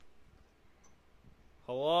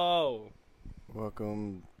Hello.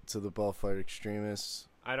 Welcome to the Ballfight Extremists.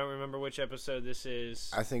 I don't remember which episode this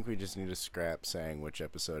is. I think we just need to scrap saying which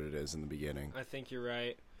episode it is in the beginning. I think you're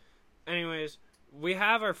right. Anyways, we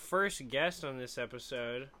have our first guest on this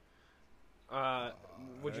episode.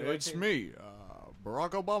 Would you like It's to... me, Barack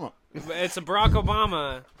Obama. It's a Barack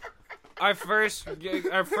Obama. Our first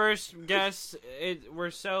guest.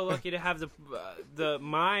 We're so lucky to have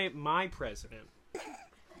my president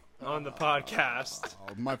on the podcast.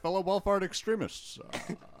 My fellow Ballfight extremists,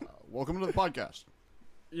 welcome to the podcast.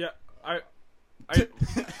 Yeah,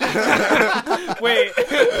 Wait,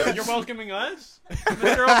 you're welcoming us,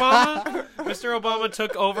 Mr. Obama? Mr. Obama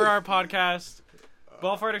took over our podcast.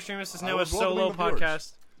 Ballfight Extremists is now a solo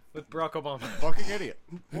podcast with Barack Obama. Fucking idiot.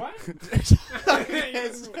 What?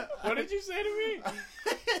 What did you say to me?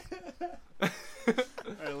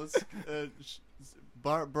 Alright, let's...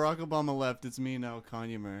 Barack Obama left, it's me now,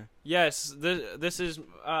 Coniumer. Yes, this is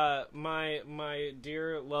my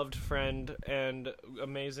dear loved friend and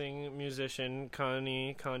amazing musician,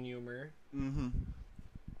 Coniumer.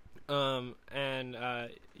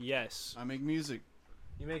 Yes. I make music.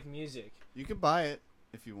 You make music. You can buy it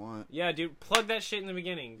if you want. Yeah, dude, plug that shit in the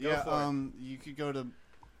beginning. Go for it. You could go to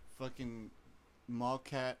fucking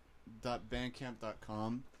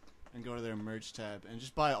mallcat.bandcamp.com and go to their merch tab and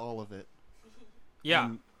just buy all of it.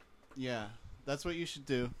 Yeah. Yeah, that's what you should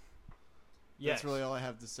do. Yes. That's really all I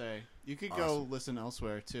have to say. You could go listen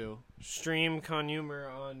elsewhere too. Stream Coniumer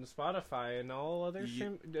on Spotify and all other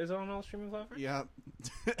stream. Is it on all streaming platforms? Yeah.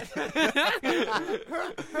 That's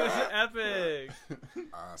epic.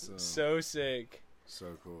 Awesome. So sick.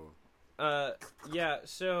 So cool. Yeah.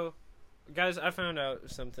 So, guys, I found out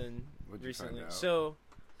something What'd you recently. find out?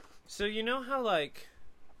 So you know how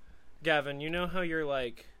Gavin, you know how you're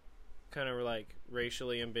kind of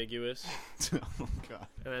racially ambiguous, Oh god.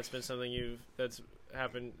 and that's been something that's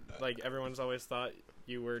happened. Everyone's always thought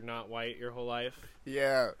you were not white your whole life.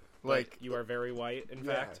 Yeah, You are very white, in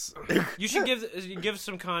fact. yes. You should give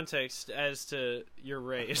some context as to your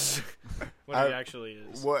race, what it actually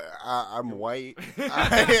is. What? I'm white.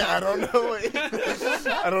 I don't know.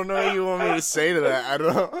 I don't know what you want me to say to that. I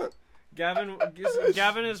don't.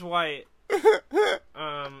 Gavin is white.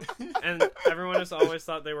 And everyone has always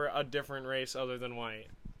thought they were a different race other than white.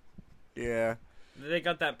 Yeah, They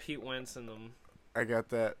got that Pete Wentz in them. I got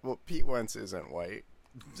that. Well, Pete Wentz isn't white.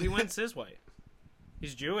 Pete Wentz is white.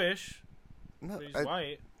 He's Jewish, No, but he's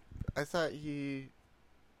white. I thought he.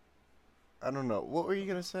 I don't know. What were you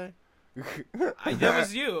gonna say? That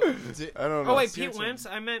was you. I don't know. Oh wait, Pete Wentz?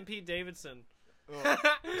 I meant Pete Davidson.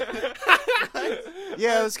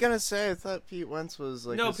 Yeah, I was gonna say. I thought Pete Wentz was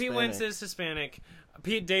No, Hispanic. Pete Wentz is Hispanic.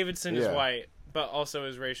 Pete Davidson is white, but also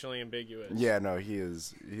is racially ambiguous. Yeah, no, he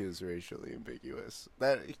is racially ambiguous.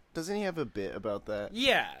 That doesn't he have a bit about that?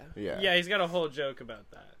 Yeah. Yeah. He's got a whole joke about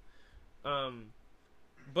that.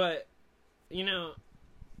 But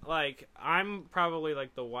I'm probably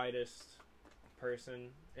the whitest person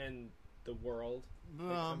in the world.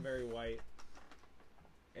 I'm very white.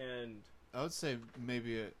 And I would say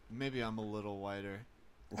maybe I'm a little whiter.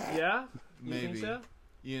 yeah? You Maybe. think so?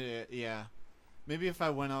 Yeah. Maybe if I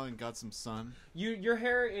went out and got some sun. Your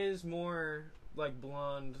hair is more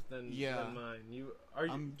blonde than mine. Do you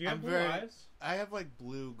have blue eyes? I have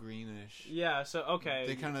blue greenish. Yeah, so okay.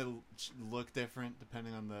 They kind of look different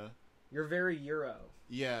depending on the. You're very Euro.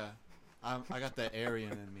 Yeah, I got that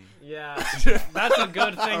Aryan in me. Yeah, that's a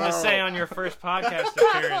good thing to say on your first podcast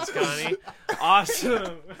appearance, Connie.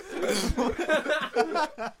 Awesome.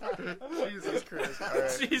 Jesus Christ! All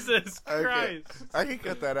right. Jesus Christ! I can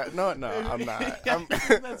cut that out. No, I'm not.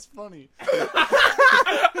 That's funny.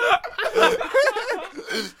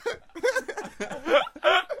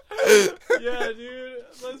 Yeah, dude,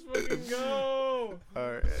 let's fucking go.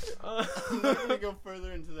 All right. I'm not gonna go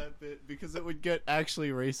further into that bit because it would get actually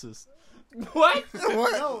racist. What?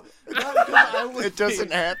 What? No, not because I would. It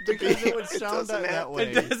doesn't have to be. Because it would sound doesn't have that to.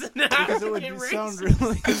 way. It doesn't have Because to it would get sound racist.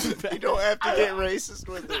 really bad. You don't have to get racist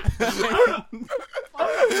with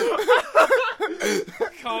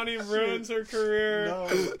it. Connie ruins her career. No,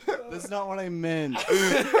 that's not what I meant.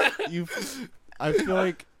 I feel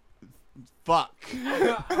like. Fuck.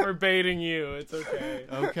 We're baiting you. It's okay.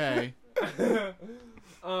 Okay.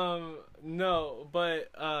 No, but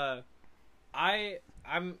I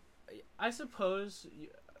suppose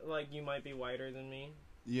you might be whiter than me.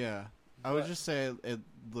 Yeah. I would just say it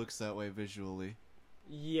looks that way visually.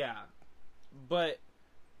 Yeah, but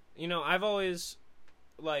I've always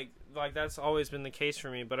that's always been the case for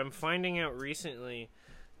me. But I'm finding out recently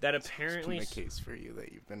that apparently It's been the case for you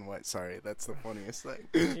that you've been white. Sorry, that's the funniest thing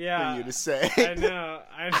Yeah, for you to say. I know.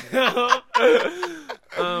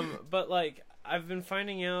 But like I've been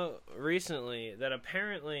finding out recently that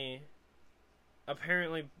apparently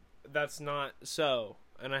that's not so,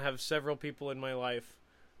 and I have several people in my life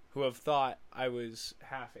who have thought I was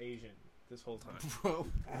half Asian this whole time. Bro,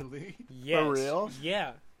 really? Yes. For real?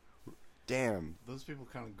 Yeah. Damn. Those people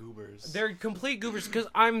kind of goobers. They're complete goobers because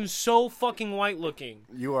I'm so fucking white looking.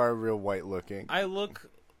 You are real white looking. I look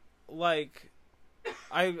like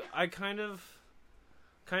I kind of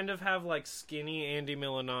have like skinny Andy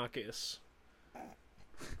Milonakis.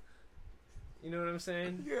 You know what I'm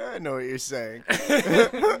saying? Yeah, I know what you're saying.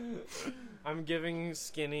 I'm giving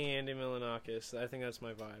skinny Andy Milonakis. I think that's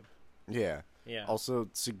my vibe. Yeah. Yeah. Also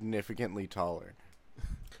significantly taller.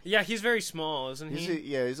 Yeah, he's very small, isn't he?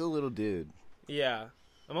 He's a little dude. Yeah.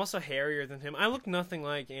 I'm also hairier than him. I look nothing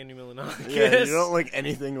like Andy Milonakis. Yeah, you don't look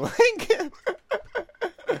anything like him.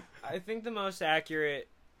 I think the most accurate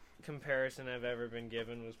comparison I've ever been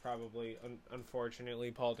given was probably,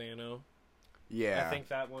 unfortunately, Paul Dano. Yeah. I think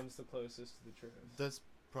that one's the closest to the truth. That's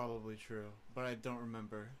probably true, but I don't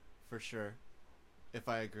remember for sure if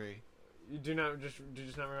I agree. You do you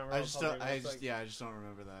just not remember? I just don't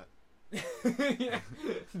remember that. Yeah,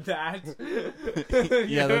 that.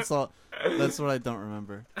 Yeah, that's all. That's what I don't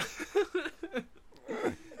remember.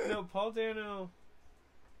 No, Paul Dano's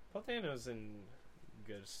in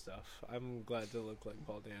good stuff. I'm glad to look like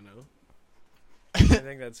Paul Dano. I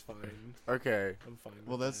think that's fine. Okay. I'm fine.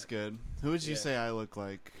 Well, with that's good. Who would you say I look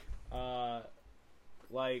like? that.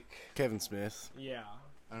 Like, Kevin Smith. yeah.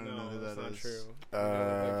 I don't know who that's that not is.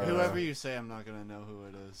 true. Whoever you say, I'm not gonna know who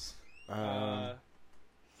it is.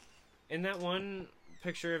 In that one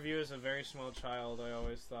picture of you as a very small child, I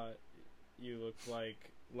always thought you looked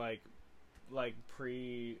like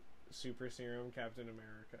pre Super Serum Captain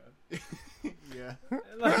America. Yeah.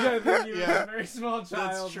 Like I think you Yeah. as a very small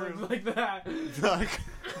child true. looked like that.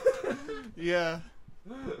 Yeah,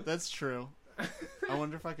 that's true. I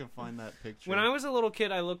wonder if I can find that picture. When I was a little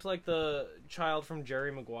kid, I looked like the child from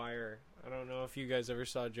Jerry Maguire. I don't know if you guys ever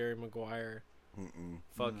saw Jerry Maguire. Mm-mm.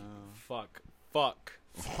 Fuck. No.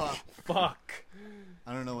 Fuck.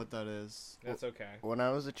 I don't know what that is. That's okay. When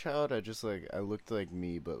I was a child, I looked like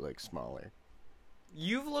me, but like smaller.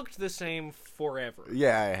 You've looked the same forever.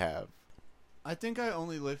 Yeah, I have. I think I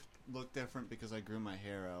only look different because I grew my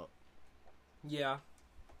hair out, Yeah,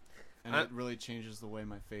 and it really changes the way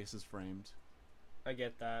my face is framed. I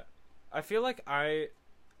get that. I feel like I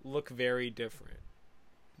look very different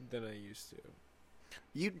than I used to.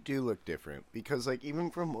 You do look different because, like,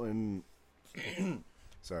 even from when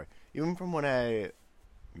I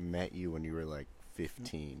met you when you were like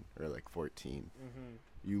 15 or like 14,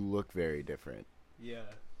 you look very different. Yeah.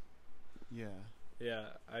 Yeah. Yeah,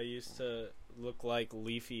 I used to look like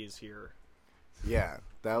Leafy is here. Yeah,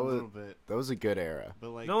 that A was little bit, that was a good era. but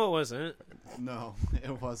like No, it wasn't. no,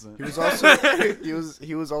 it wasn't. He was also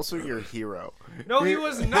he was also your hero. No, he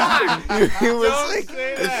was not. He was Don't like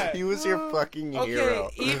say that. he was your fucking Okay, hero.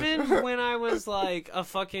 even when I was like a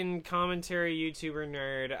fucking commentary YouTuber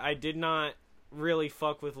nerd, I did not really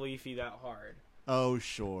fuck with Leafy that hard. Oh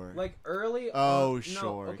sure. Like early. Oh no,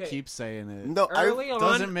 sure. okay. Keep saying it. No, Early on,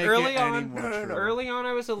 doesn't make early it on, any more true. Early on,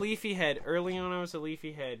 I was a Leafy head.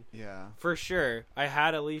 Yeah. For sure, I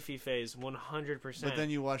had a Leafy phase, 100%. But then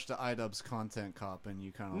you watched the iDubbbz Content Cop and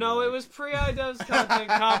you kind of No, it was pre-iDubbbz Content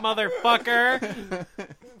Cop, motherfucker.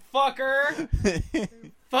 Fucker.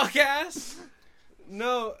 Fuck ass.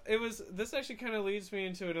 No, it was. This actually kind of leads me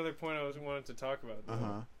into another point I wanted to talk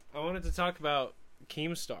about. I wanted to talk about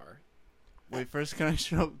Keemstar. Wait, first can I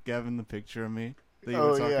show Gavin the picture of me that you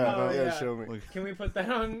were talking about? Oh, yeah. Show me. Look. Can we put that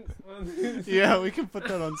on? Yeah, we can put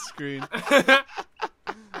that on screen.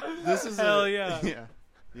 This is Hell yeah.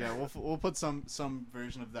 Yeah. We'll put some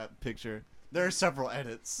version of that picture. There are several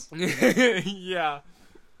edits. Yeah.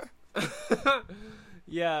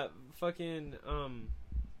 Yeah. Fucking.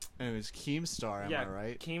 Anyways, Keemstar, am I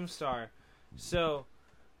right? Keemstar. So,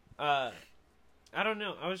 I don't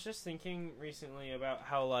know. I was just thinking recently about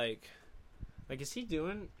how like, is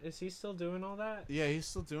he still doing all that? Yeah, he's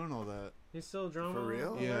still doing all that. He's still drama. For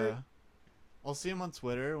real? Yeah. I'll see him on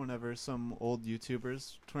Twitter whenever some old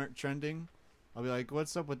YouTubers trending. I'll be like,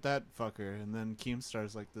 "What's up with that fucker?" And then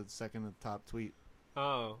Keemstar's like the second to top tweet.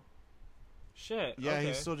 Oh. Shit. Yeah, okay.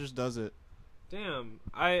 he still just does it. Damn.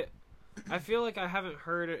 I feel like I haven't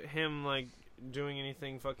heard him like doing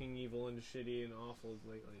anything fucking evil and shitty and awful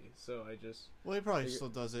lately. So I just. Well, he probably still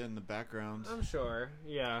does it in the background. I'm sure.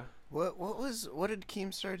 Yeah. What did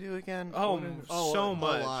Keemstar do again? So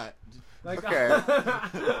much. A lot. Like,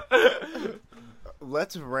 Okay.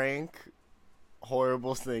 Let's rank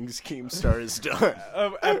horrible things Keemstar has done.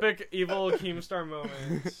 of epic evil Keemstar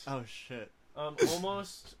moments. Oh shit.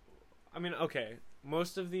 Almost. I mean, okay.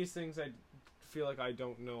 Most of these things I feel like I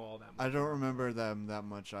don't know all that much. I don't remember them that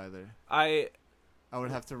much either. I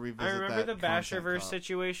would have to revisit. remember the that Basherverse content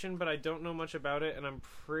situation, but I don't know much about it, and I'm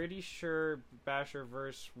pretty sure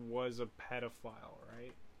Basherverse was a pedophile,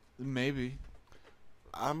 right? Maybe.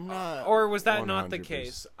 I'm not. Or was that not the 100%.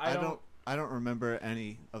 case? I don't remember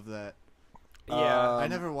any of that. Yeah. I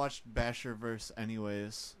never watched Basherverse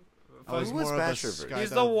anyways. I was Who was more of a Basherverse? He's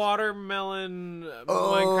skydive- the watermelon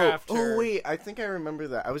Minecrafter. Oh wait, I think I remember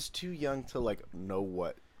that. I was too young to like know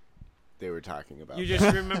what they were talking about. You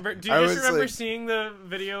just remember? Do you I just was remember like- seeing the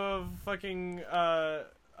video of fucking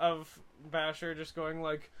of Basher just going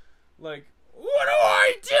like, what do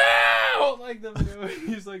I do? Like the video, where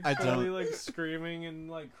he's like I totally don't- like screaming and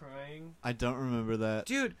like crying. I don't remember that.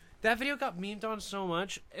 Dude, that video got memed on so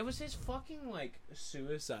much. It was his fucking like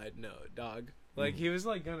suicide note, dog. Like he was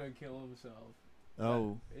like gonna kill himself.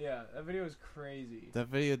 Oh, Yeah, that video was crazy. that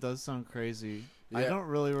video does sound crazy. I Yeah. don't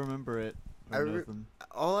really remember it. Or I re- nothing.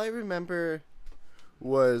 All I remember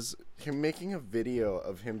was him making a video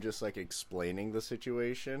of him just like explaining the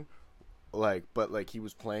situation, but he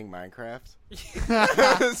was playing Minecraft.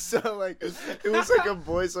 So like it was like a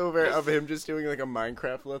voiceover of him just doing like a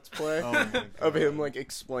Minecraft let's play Oh my God. of him like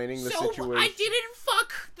explaining the situation. I didn't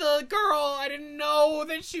fuck the girl. I didn't know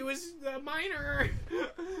that she was a minor.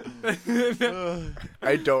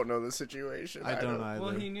 I don't know the situation. I don't either.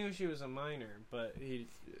 Well, he knew she was a minor, but he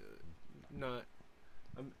not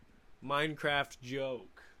a Minecraft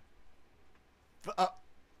joke.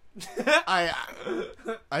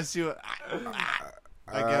 I see what.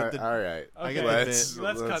 I get the. all right. I get Okay, the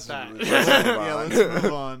let's cut that. Yeah, let's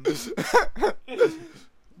move on.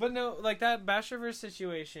 But no, like that Basherverse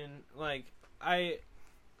situation, like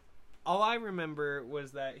all I remember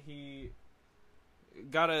was that he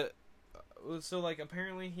got so like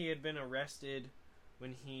apparently he had been arrested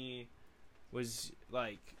when he was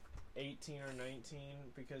like 18 or 19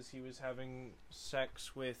 because he was having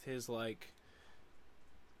sex with his like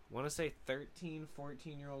I want to say 13,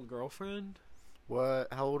 14-year-old girlfriend. What?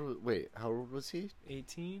 How old? Wait, how old was he?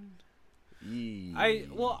 18? Yee. I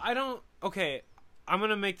don't. Okay, I'm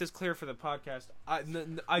gonna make this clear for the podcast. I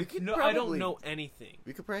could don't probably- know anything.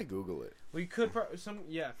 We could probably Google it. We could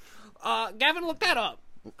yeah. Gavin, look that up.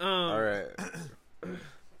 All right.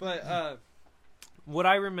 But what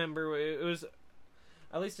I remember it was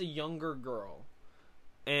at least a younger girl,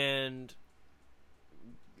 and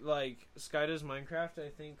like Sky Does Minecraft, I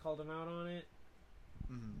think, called him out on it,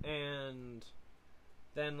 and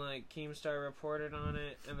then like Keemstar reported on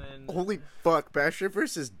it, and then Holy fuck!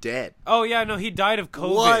 Basherverse is dead. oh yeah, no, he died of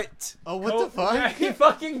COVID. What? Oh, what the fuck? Yeah, he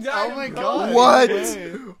fucking died. Oh my of God. COVID. What?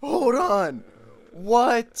 Hey. Hold on.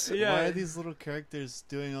 What? Yeah. Why are these little characters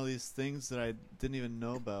doing all these things that I didn't even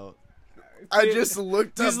know about? I just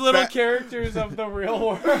looked up These little characters of the real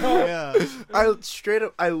world. Yeah. I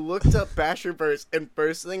looked up Basherverse, and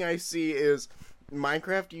first thing I see is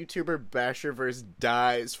Minecraft YouTuber Basherverse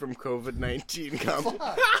dies from COVID-19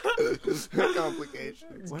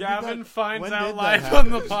 complications. Gavin finds when out did that live on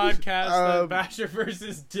the happen? podcast that Basherverse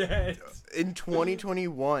is dead. In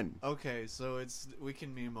 2021. Okay, so we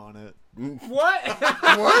can meme on it. What?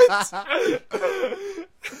 What?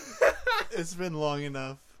 It's been long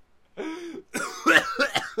enough.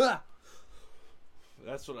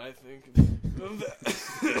 That's what I think.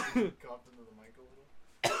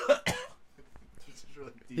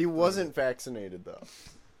 He wasn't vaccinated though.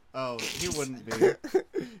 Oh, he wouldn't be.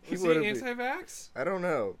 He Was he wouldn't be. anti-vax? I don't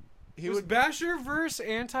know. He Was would. Basherverse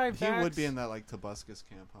anti-vax? He would be in that like Tobuscus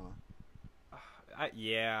camp, huh?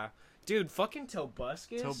 Yeah. Dude, fucking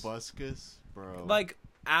Tobuscus. Tobuscus, bro. Like,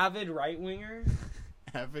 avid right-winger.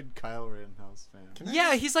 avid Kyle Rittenhouse fan.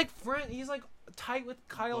 Yeah, he's like tight with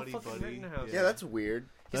Kyle Buddy, fucking buddy. Rittenhouse. Yeah, that's weird.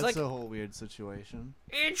 He's That's like a whole weird situation.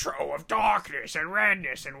 intro of darkness and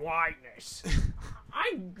redness and whiteness.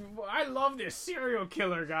 I love this serial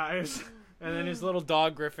killer, guys. And then his little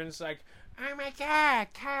dog Griffin's like, oh my god,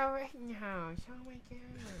 Kyle Rittenhouse. Oh my god.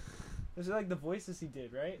 Those are like the voices he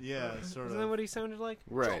did, right? Yeah, sort Isn't of. that what he sounded like?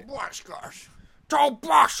 Right.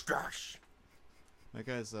 Tobuscus. That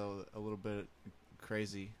guy's a little bit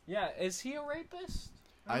crazy. Yeah, is he a rapist?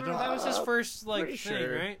 I remember don't- That was his first like pretty thing,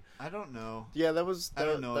 sure. right? I don't know. Yeah, that was I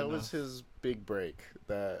don't know that was enough. his big break.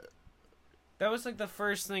 That That was like the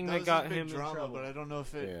first thing That that was got his big him drama, in trouble. but I don't know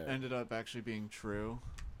if it Yeah. ended up actually being true.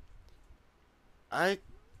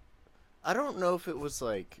 I don't know if it was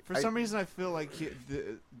like For some reason, I feel like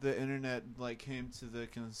the internet like came to the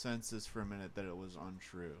consensus for a minute that it was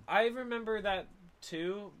untrue. I remember that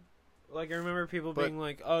too. Like I remember people But- being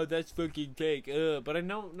like, "Oh, that's fucking fake," but I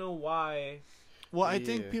don't know why. Well, I Yeah.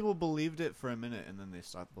 think people believed it for a minute and then they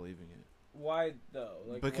stopped believing it. Why though?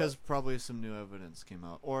 Like Because probably some new evidence came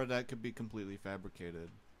out, or that could be completely fabricated,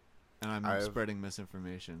 and I'm spreading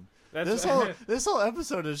misinformation. That's This whole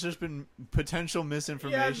episode has just been potential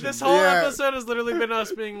misinformation. Yeah, this whole episode has literally been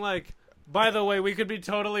us being like, by the way, we could be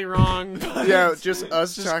totally wrong. Yeah, just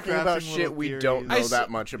us Just talking about crafting shit little we theories. don't know I that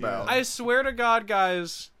much about. I swear to God,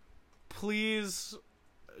 guys, please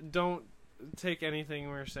don't take anything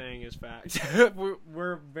we're saying as fact.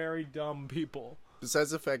 we're very dumb people.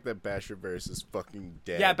 Besides the fact that Basherverse is fucking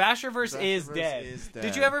dead. Yeah, Basherverse is Basherverse dead. is dead.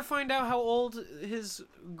 Did you ever find out how old his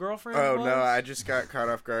girlfriend Oh was? no, I just got caught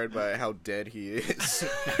off guard by how dead he is.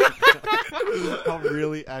 How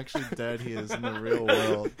really actually dead he is in the real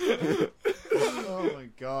world. Oh my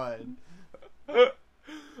god.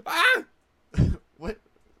 Ah! What?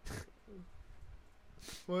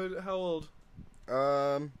 What? How old?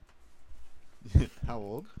 How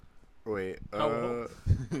old? Wait, How old?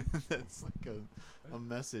 That's like a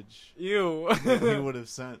message You. that he would have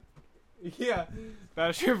sent. Yeah.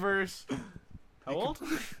 Basherverse. How old?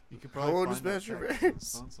 You could How probably old find is that text on his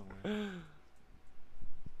Basherverse? phone somewhere.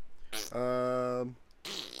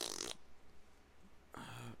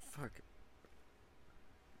 Fuck.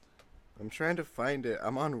 I'm trying to find it.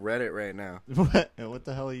 I'm on Reddit right now. What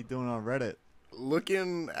the hell are you doing on Reddit?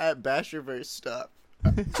 Looking at Basherverse stuff.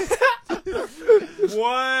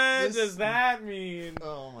 What does that mean?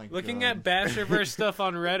 Oh my god. Looking at Basherverse stuff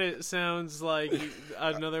on Reddit sounds like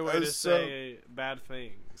another way to say bad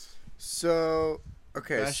things. So,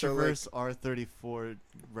 okay, Basherverse R34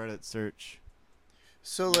 Reddit search.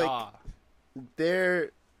 so like Ah.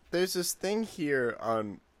 there's this thing here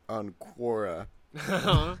on Quora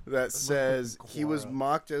Uh-huh. that says he was Quora.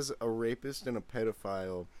 mocked as a rapist and a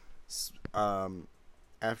pedophile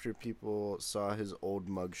after people saw his old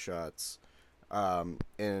mugshots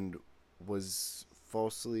and was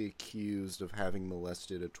falsely accused of having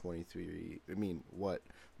molested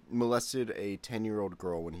molested a 10-year-old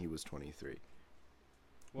girl when he was 23.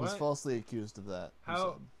 Was What? falsely accused of that. he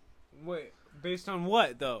How? said. Wait, based on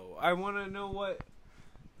what though? I want to know what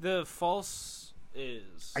the false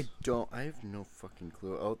is. I have no fucking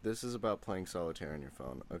clue. Oh, this is about playing solitaire on your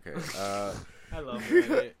phone. Okay. I love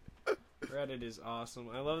Reddit. Reddit is awesome.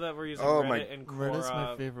 I love that we're using Oh Reddit my- and Quora. Reddit's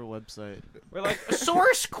my favorite website. We're like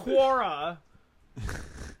source Quora.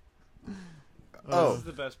 Oh. This is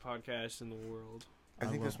the best podcast in the world. I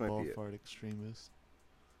think love this might be it. Ballfart extremists.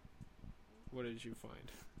 What did you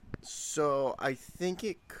find? So I think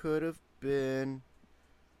it could have been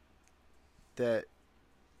that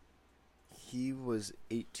he was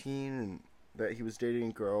 18 and that he was dating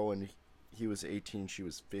a girl and he was 18, she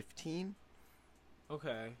was 15.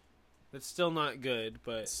 Okay, that's still not good,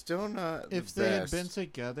 but Still not the If they had best. been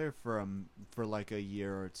together for like a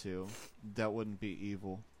year or two, that wouldn't be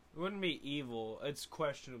evil. it wouldn't be evil. It's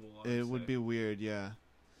questionable. It would be weird, yeah.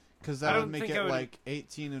 Because I that don't would make think it I would- like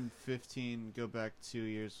 18 and 15, go back 2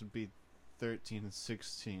 years, would be 13 and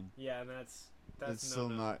 16. Yeah, and that's That's still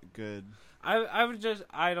not good. I would just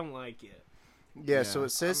I don't like it. Yeah, so Yeah. it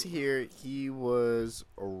says here he was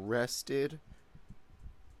arrested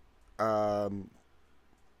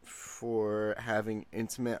for having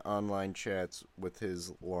intimate online chats with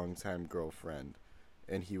his longtime girlfriend,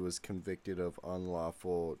 and he was convicted of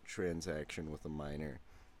unlawful transaction with a minor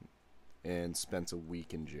and spent a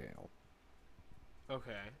week in jail.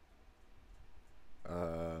 Okay.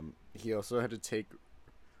 He also had to take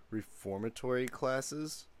reformatory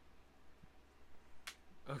classes.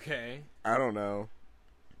 Okay. I don't know.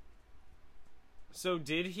 So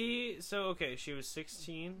did he? So okay, she was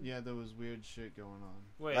 16. Yeah, there was weird shit going on.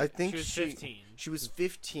 Wait, I think she was she- 15. She was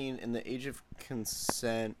 15, and the age of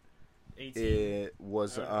consent 18. it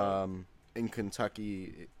was Oh. in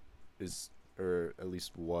Kentucky or at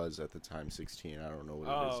least was at the time 16. I don't know what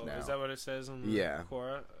it is now. Is that what it says on the Yeah.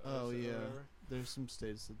 Quora? Oh, Is it yeah. whatever? There's some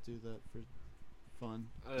states that do that for fun.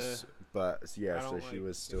 But yeah, I so don't she like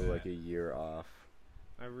was still that. like a year off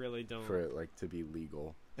I really don't. for it like to be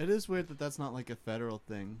legal. It is weird that that's not like a federal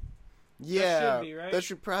thing. Yeah, be, right? that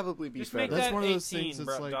should probably be Just make federal. That's that one of 18, those things that's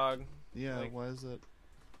bro, like- dog. Yeah, Like- why is it?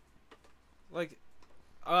 Like,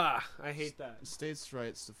 I hate that. States'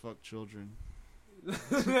 rights to fuck children.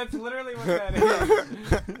 That's literally what that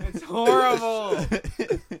is. It's horrible.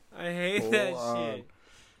 I hate that Hold on. shit.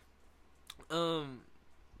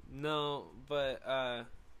 No, but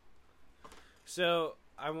so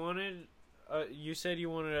I wanted. You said you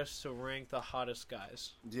wanted us to rank the hottest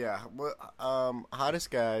guys. Yeah, what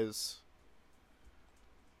hottest guys?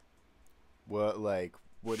 What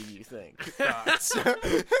do you think? Thoughts?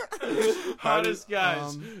 Hottest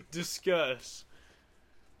guys. um, Discuss.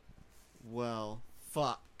 Well,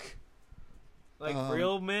 fuck. Like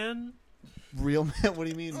real men? Real man? What do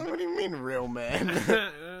you mean? What do you mean, real man?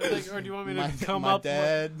 Like, or do you want me to come my up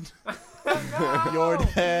dad. No! Your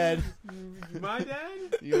dad. My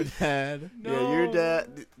dad? Your dad. No. Yeah, your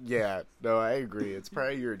dad. Yeah, no, I agree. It's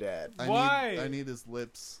probably your dad. Why? I need his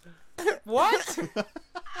lips. What?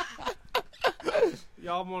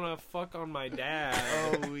 Y'all wanna fuck on my dad?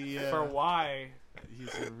 Oh yeah. For why?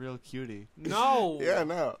 He's a real cutie. No. Yeah,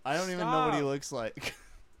 no. I don't even know what he Stop. looks like.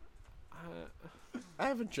 I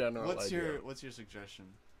have a general idea. What's your suggestion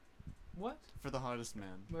What? for the hottest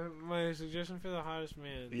man? My suggestion for the hottest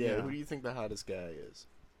man. Yeah, Yeah. who do you think the hottest guy is?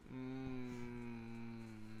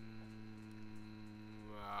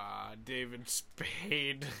 David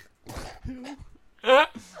Spade.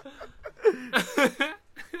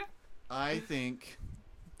 I think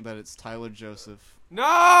that it's Tyler Joseph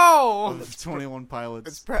No. of 21 Pilots.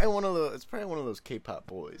 It's probably one of those K-pop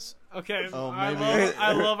boys. Okay. Oh, I maybe.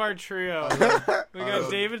 love our trio. We got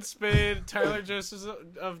love- David Spade, Tyler Joseph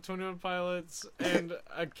of 21 Pilots, and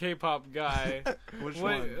a K-pop guy. Which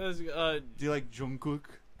What? one? Do you like Jungkook?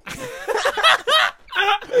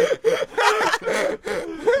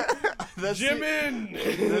 That's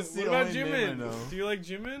Jimin. That's the What about only name I Jimin? know. Do you like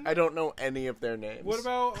Jimin? I don't know any of their names. What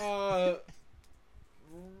about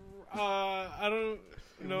I don't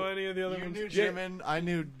know any of the other You ones. knew Jimin. I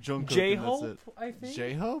knew Jungkook. J-Hope, and I think.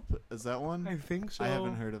 J-Hope? Is that one? I think so. I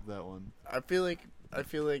haven't heard of that one. I feel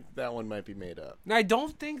like that one might be made up. I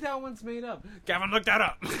don't think that one's made up. Gavin, look that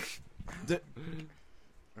up.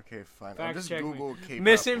 Okay, fine. I'll Fact just check me. Google K-pop.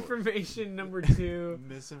 Misinformation number 2.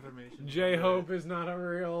 Misinformation. J-Hope is not a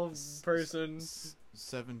real person.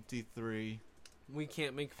 73. We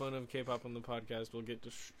can't make fun of K-pop on the podcast. We'll get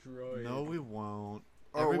destroyed. No, we won't.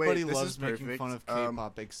 Oh, Everybody wait, this loves is making perfect. fun of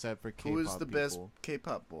K-pop except for K-pop Who is the best people.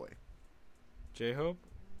 K-pop boy? J-Hope?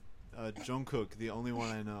 Jungkook, the only one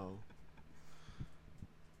I know.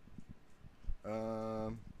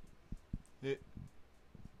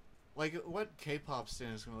 Like, what K-pop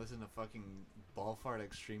stan is going to listen to fucking Ballfart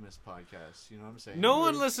Extremist podcast? You know what I'm saying? No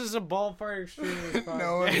one listens to Ball Fire Extremist podcast.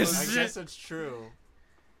 No one I listens. guess that's true.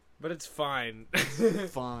 But it's fine.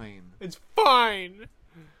 Fine. It's fine.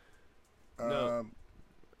 No. Um,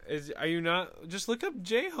 Are you not? Just look up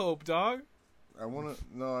J-Hope, dog. I want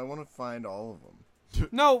to find all of them.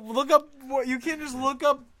 No, look up. You can't just look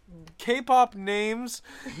up K-pop names.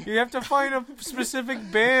 You have to find a specific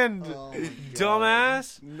band. Oh my God.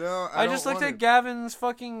 Dumbass. No, I just looked at Gavin's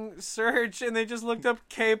fucking search, and they just looked up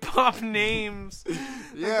K-pop names. Yeah,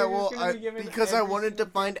 they're well, just gonna be given because I every wanted to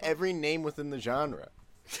single find every name within the genre.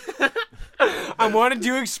 I wanted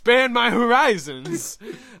to expand my horizons.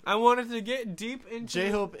 I wanted to get deep into.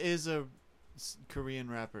 J-Hope is a Korean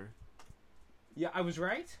rapper. Yeah, I was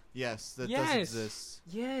right. Yes, that Yes. does exist.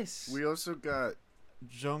 Yes. We also got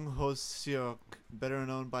Jung Ho Seok, better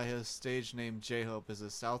known by his stage name J-Hope, is a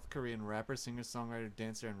South Korean rapper, singer, songwriter,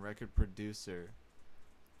 dancer, and record producer.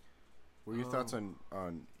 What are your thoughts on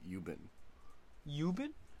Yubin?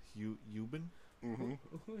 Yubin? Yubin? Mm-hmm.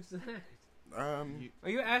 Who's that? Um, Are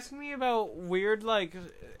you asking me about weird, like,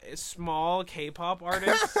 small K-pop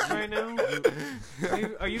artists right now?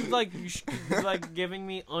 Are you like giving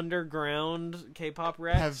me underground K-pop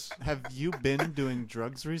recs? Have you been doing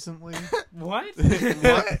drugs recently? What?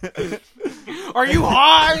 what? Are you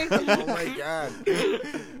high? Oh my god.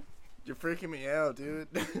 You're freaking me out, dude.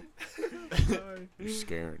 You're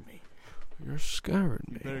scaring me. You're scaring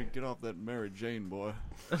me. Better get off that Mary Jane, boy.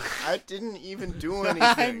 I didn't even do anything.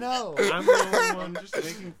 I know. I'm the only one. I'm just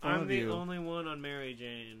making fun I'm of the you. only one on Mary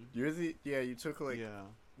Jane. You took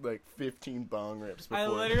like 15 bong rips before I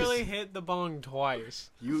literally hit the bong twice.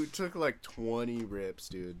 You took like 20 rips,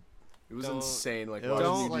 dude. It was Don't- insane. Like, It why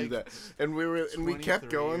was did you like do that? And we kept 23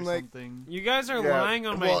 going or like, something. You guys are yeah, lying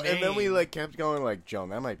on my well, name. and then we like kept going like, Joan,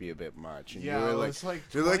 that might be a bit much. And Yeah, you it were like, was like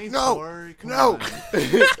you're like, 24, come no.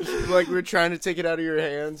 on. Like we were trying to take it out of your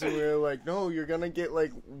hands, and we were like, no, you're gonna get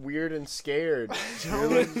like weird and scared. You're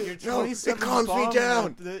like, Your no, 27 it calms me bong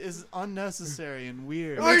down. That is unnecessary and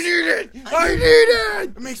weird. I need it. I need it.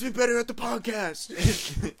 It makes me better at the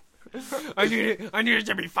podcast. I need it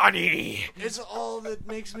to be funny. It's all that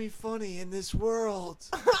makes me funny in this world.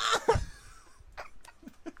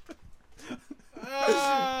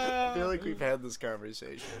 I feel like we've had this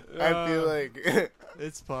conversation. I feel like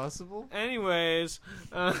It's possible. Anyways,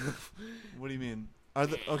 What do you mean?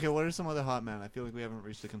 Okay, what are some other hot men? I feel like we haven't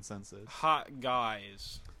reached a consensus. hot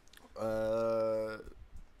guys.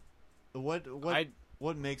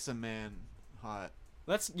 What makes a man hot?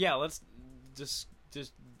 Let's just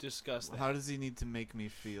discuss that. How does he need to make me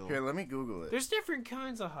feel? here, let me Google it. There's different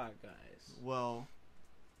kinds of hot guys. Well,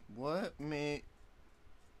 What may...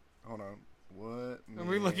 Hold on. What Are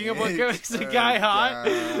we looking makes up what makes a guy hot?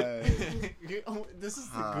 This is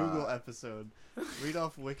the Google episode. Read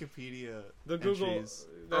off Wikipedia The Google. entries.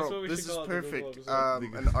 That's what we this should call is it, the Google perfect.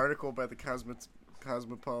 episode. An article by the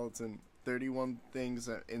Cosmopolitan. 31 things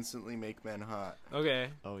that instantly make men hot. Okay.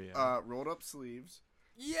 Oh, yeah. Rolled up sleeves.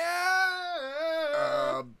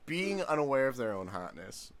 Yeah. Being unaware of their own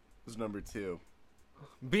hotness is number 2.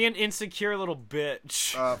 Be an insecure little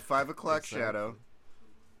bitch. 5 o'clock Exactly. shadow.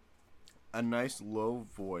 A nice low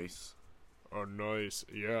voice. Oh, nice.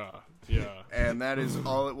 Yeah. And that is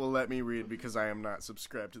all it will let me read because I am not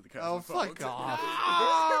subscribed to the Oh, Cosmopolitan. fuck off.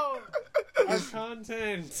 Oh, our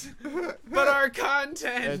content. But our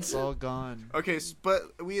content. It's all gone. Okay,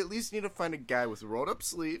 but we at least need to find a guy with rolled up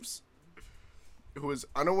sleeves who is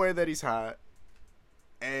unaware that he's hot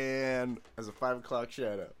and has a 5 o'clock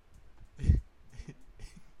shadow.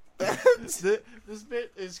 This bit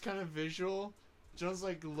is kind of visual. John's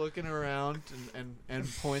like looking around and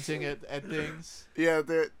pointing at things. Yeah,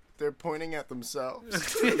 they're pointing at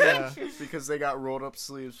themselves. Yeah. Because they got rolled up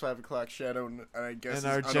sleeves, 5 o'clock shadow, and I guess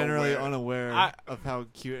And are is generally unaware. unaware of how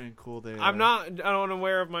cute and cool they are. I'm not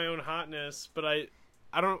unaware of my own hotness, but I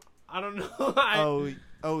don't know.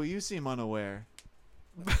 Oh, you seem unaware.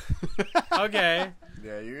 Okay.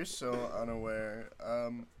 Yeah, you're so unaware.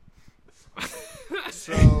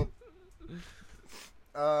 So,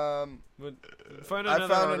 But find I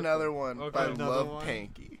found article. another one Okay. by Another Love one?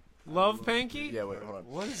 Panky. Love Panky? Yeah, wait, hold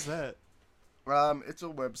What is that? on. It's a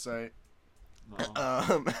website.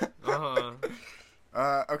 Oh.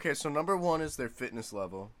 Okay, so number 1 is their fitness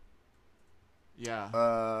level.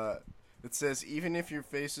 Yeah. It says, even if your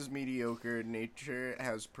face is mediocre, nature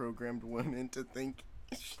has programmed women to think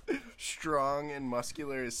strong and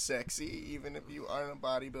muscular is sexy. Even if you aren't a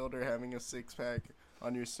bodybuilder, having a 6-pack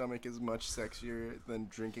on your stomach is much sexier than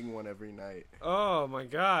drinking one every night. Oh my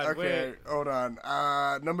god. Okay, Wait. hold on.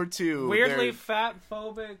 Number 2. Weirdly fat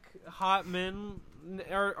phobic hot men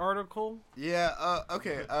article. Yeah,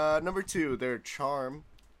 okay. Number 2, their charm.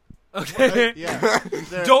 Okay. Yeah.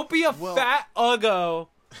 Don't be a well- fat uggo,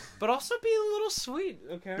 but also be a little sweet,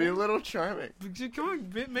 okay? Be a little charming. Come on,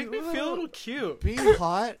 make me feel a little cute. Be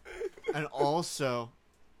hot and also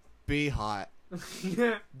be hot.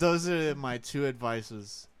 Yeah. Those are my 2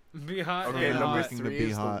 advices. Be hot Okay, and number hot. to 3 be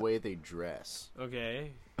is hot. the way they dress.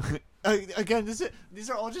 Okay. Again, these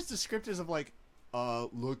are all just descriptors of like,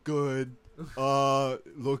 look good,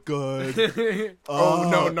 look good. Oh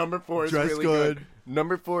no, number 4 is dress really good.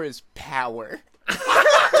 Number 4 is power.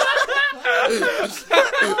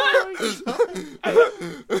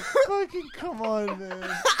 Fucking come on, man.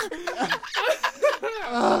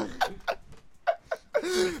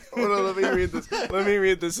 Hold on, let me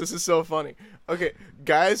read this. This is so funny. Okay,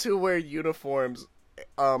 guys who wear uniforms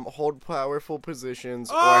hold powerful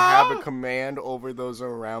positions or have a command over those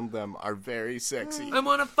around them are very sexy. I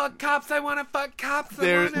wanna fuck cops.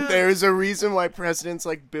 There's a reason why presidents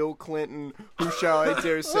like Bill Clinton, who shall I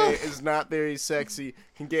dare say is not very sexy,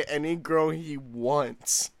 can get any girl he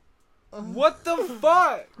wants. What the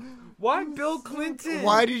fuck? Why Bill Clinton?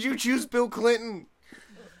 Why did you choose Bill Clinton?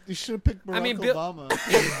 You should have picked Barack Bill-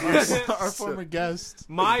 Obama, our former guest,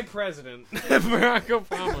 My president, Barack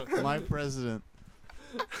Obama. my president.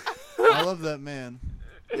 I love that man.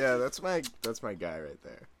 Yeah, that's my guy right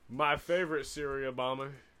there. My favorite Syria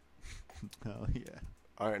bomber. Oh yeah.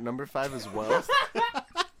 All right, number 5 is wealth.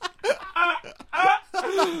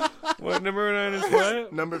 What number 9 is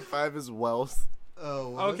what? Number 5 is wealth. Oh.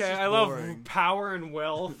 Well, Okay, I love power and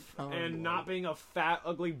wealth and not being a fat,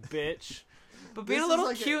 ugly bitch, but being a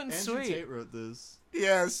little cute and Andrew sweet. Tate wrote this,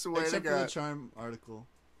 Yeah, I swear except to for the God. charm article.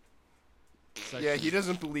 Yeah, he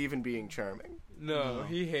doesn't believe in being charming. No, No.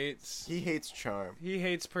 he hates. He hates charm. He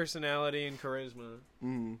hates personality and charisma.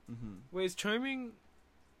 Mm. Mm-hmm. Wait, is charming?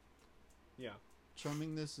 Yeah.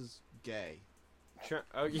 Charmingness is gay.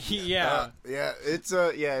 Oh, yeah.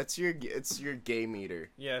 It's your gay meter.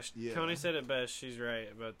 Yeah, Yeah. Connie said it best. She's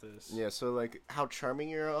right about this. Yeah, so like how charming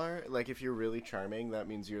you are, like if you're really charming, that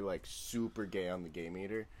means you're like super gay on the gay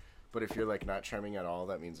meter. But if you're like not charming at all,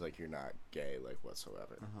 that means like you're not gay like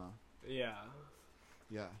whatsoever. Yeah.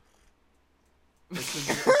 Yeah. It's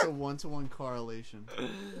a 1-to-1 correlation.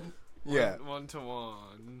 Yeah.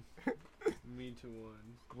 1-to-1. Me to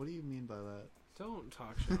one. What do you mean by that? Don't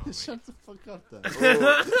talk shit on me. Shut the fuck up then.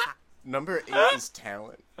 Oh, number 8 is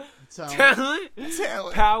talent. Talent,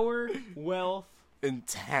 Talent. power, wealth, And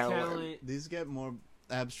talent. talent. These get more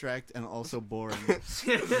abstract and also boring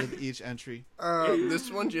with each entry.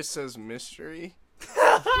 This one just says mystery.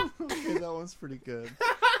 Okay, that one's pretty good.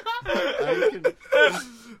 I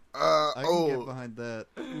can get behind that.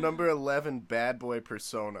 Number 11, bad boy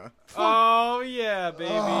persona. Oh yeah,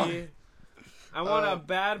 baby. I want a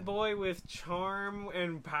bad boy with charm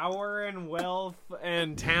and power and wealth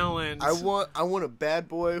and talent. I want a bad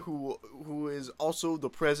boy who is also the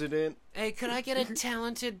president. Hey, could I get a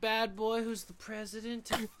talented bad boy who's the president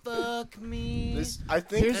to fuck me? I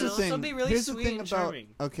think Here's And the also thing. be really here's sweet the thing and about. charming.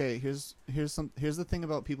 Okay, here's the thing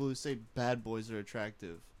about people who say bad boys are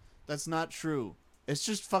attractive. That's not true. It's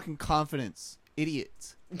just fucking confidence,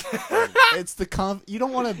 idiot. It's the you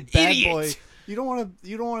don't want a bad Idiot. boy. You don't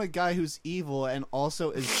want a guy who's evil and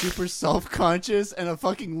also is super self-conscious and a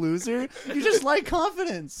fucking loser. You just like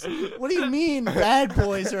confidence. What do you mean bad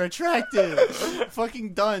boys are attractive?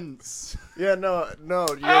 Fucking dunce. Yeah, no,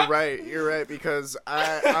 you're right. You're right because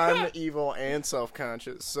I'm evil and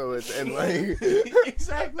self-conscious. So it's and like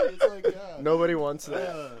Exactly. It's like nobody wants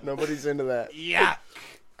that. Nobody's into that. Yeah.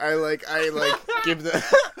 I like give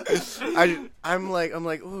the I'm like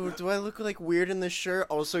ooh, do I look like weird in this shirt?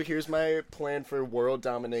 Also, here's my plan for world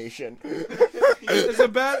domination.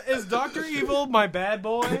 Is Dr. Evil my bad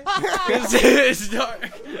boy? Is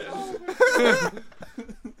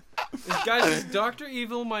Dr.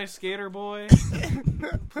 Evil my skater boy?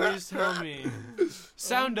 Please tell me.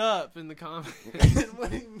 Sound up in the comments.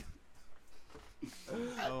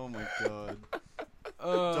 Oh my god.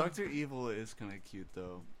 Dr. Evil is kind of cute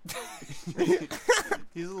though.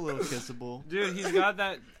 He's a little kissable. Dude, he's got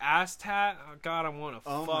that ass tat. Oh, God, I want to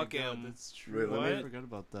Oh my fuck god, him. that's true. What? I forgot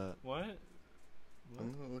about that. What?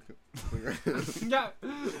 I'm gonna look at- Yeah,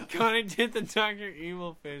 Connie did the Dr.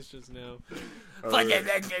 Evil face just now. What?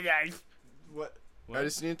 I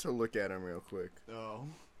just need to look at him real quick. Oh.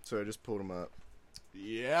 So I just pulled him up.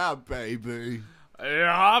 Yeah, baby.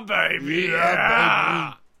 Yeah, baby.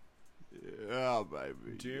 Yeah, Yeah,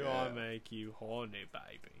 baby. Do I make you horny,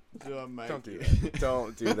 baby? Do I make Don't do you? that.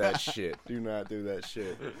 Don't do that shit. Do not do that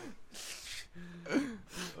shit.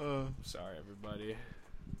 Sorry, everybody.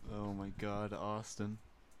 Oh my god, Austin.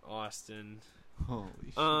 Austin. Holy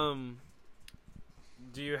shit.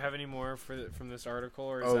 Do you have any more from this article,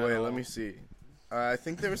 or is Oh that wait, all? let me see. I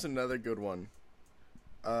think there was another good one.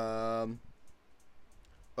 Oh,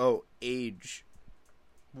 age.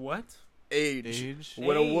 What? Age. Age?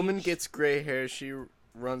 When a woman Age. gets gray hair, she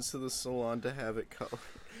runs to the salon to have it colored.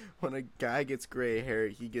 When a guy gets gray hair,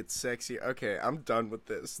 he gets sexy. Okay, I'm done with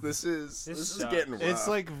this. This is sucks. getting rough. It's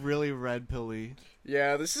like really red pilly.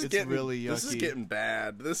 yeah, this is it's getting really This is yucky. getting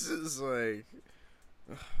bad. This is like,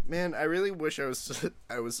 man, I really wish I was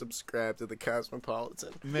subscribed to the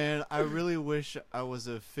Cosmopolitan. Man, I really wish I was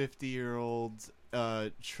a 50-year-old,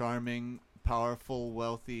 charming, powerful,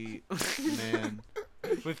 wealthy man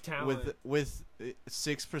With talent. with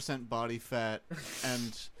 6% body fat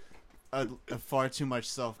and a far too much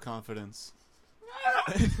self-confidence.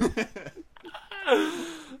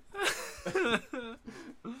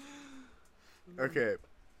 Okay.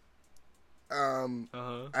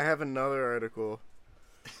 Uh-huh. I have another article.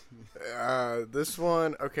 This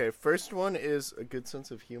one, okay, first one is a good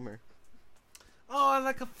sense of humor. Oh, I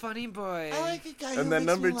like a funny boy. a guy And then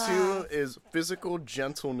number 2 is physical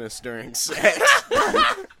gentleness during sex.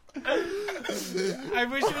 I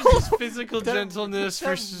wish it was just physical gentleness for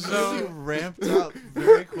really so. ramped up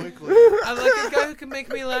very quickly. I like a guy who can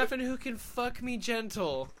make me laugh and who can fuck me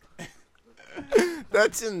gentle.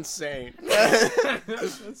 That's insane.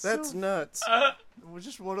 That's nuts. Well,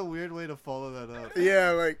 just what a weird way to follow that up. Yeah,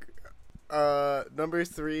 like, number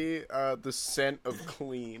 3, the scent of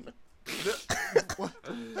clean.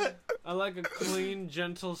 I like a clean,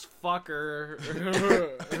 gentle fucker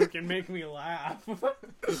who can make me laugh.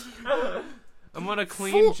 I'm on a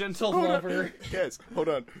clean, gentle lover. Guys, hold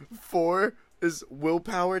on. 4 is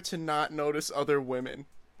willpower to not notice other women.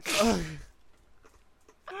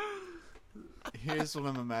 Here's what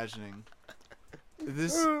I'm imagining.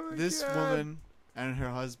 This Oh my this God. woman and her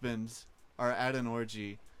husband are at an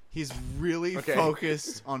orgy. He's really Okay.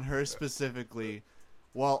 focused on her specifically,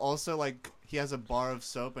 while also like he has a bar of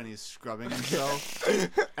soap and he's scrubbing himself,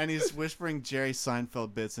 and he's whispering Jerry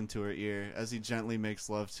Seinfeld bits into her ear as he gently makes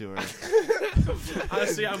love to her.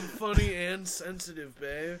 Honestly, I'm funny and sensitive,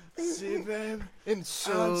 babe. See, babe? And I'm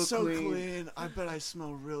so, so clean. clean. I bet I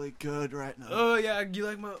smell really good right now. Oh yeah, you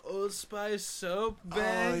like my Old Spice soap, babe?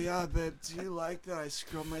 Oh yeah, babe. Do you like that I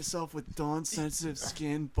scrub myself with Dawn Sensitive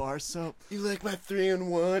Skin bar soap? You like my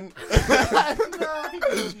 3-in-1? No, he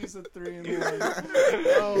didn't use a 3-in-1.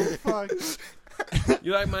 Oh fuck.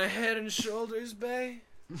 You like my head and shoulders, babe?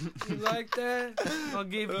 You like that? I'll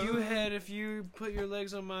give you head if you put your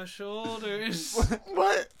legs on my shoulders.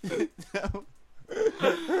 What? No.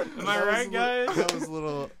 Am I right, guys? That was a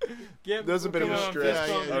little. Get, That was a bit of come a on, stretch.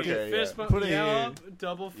 Fist bump. Yeah, okay, Fist yeah. bump. Put it Yup, in.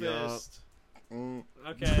 double Yup. fist. Mm.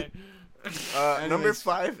 Okay. Number Anyways.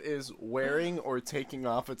 5 is wearing or taking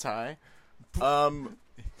off a tie.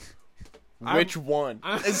 Which one?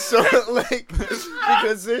 And so, like,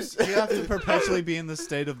 because there's... You have to perpetually be in the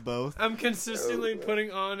state of both. I'm consistently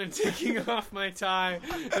putting on and taking off my tie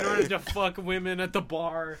in order to fuck women at the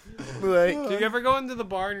bar. like, Do you ever go into the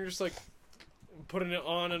bar and you're just like putting it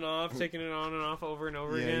on and off, taking it on and off over and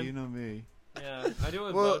over Yeah, again? you know me. Yeah, I do it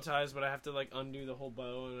with Well- bow ties, but I have to like undo the whole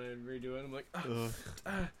bow and then redo it. I'm like, "Ugh."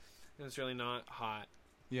 Ugh. And it's really not hot.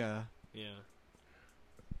 Yeah. Yeah.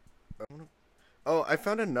 oh, I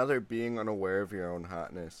found another being unaware of your own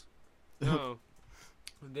hotness. No,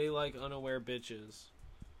 they like unaware bitches,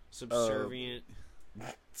 subservient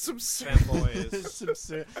femboys. It's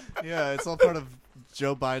absurd. Yeah, it's all part of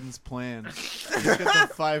Joe Biden's plan. He's got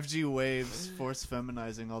the 5G waves force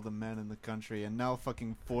feminizing all the men in the country, and now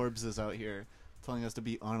fucking Forbes is out here telling us to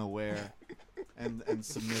be unaware and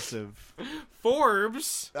submissive.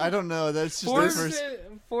 Forbes. I don't know. That's just Forbes. the first.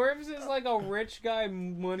 Forbes is like a rich guy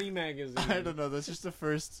money magazine. I don't know. That's just the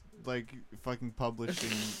first like fucking publishing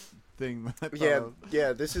thing that I thought Yeah, of.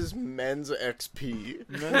 yeah, this is Men's XP.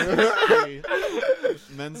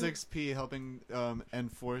 Men's XP helping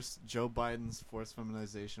enforce Joe Biden's forced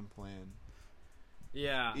feminization plan.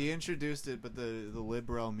 Yeah. He introduced it, but the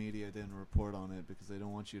liberal media didn't report on it because they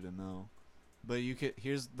don't want you to know. But you can.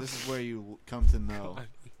 This is where you come to know.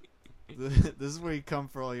 This is where you come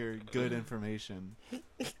for all your good information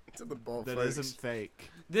To the ball that folks. isn't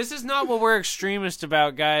fake. This is not what we're extremist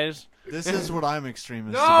about, guys. This is what I'm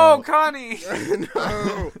extremist No, about. Connie.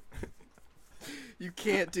 No! You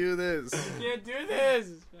can't do this. Can't do this.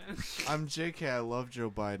 I'm JK. I love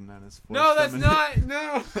Joe Biden and his forced No, that's femini- not.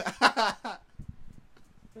 No.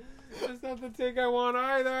 That's not the take I want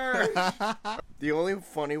either. The only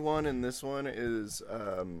funny one in this one is,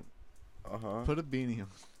 Put a beanie on.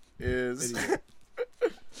 is... Idiot.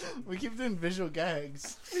 We keep doing visual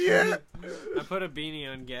gags. yeah! I put a beanie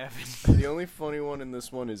on Gavin. The only funny one in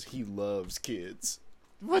this one is he loves kids.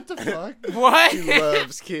 What the fuck? What? He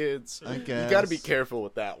loves kids. I guess. You gotta be careful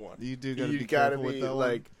with that one. You do gotta You be gotta careful with be, that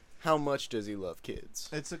like, one. how much does he love kids?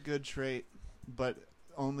 It's a good trait, but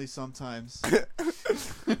only sometimes.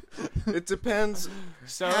 It depends.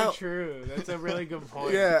 So How- true. That's a really good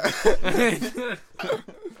point. Yeah.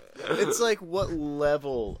 It's like, what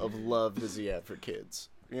level of love does he have for kids?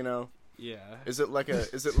 You know? Yeah. Is it like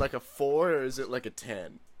a 4 or is it like a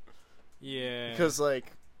 10? Yeah. Because,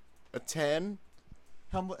 like, a 10...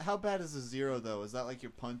 How bad is a 0 though? Is that like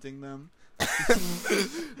you're punting them?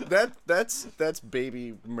 that's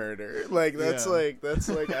baby murder. Like that's Yeah. like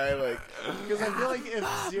I like Because I feel like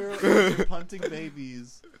if 0 if you're punting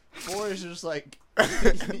babies, 4 is just like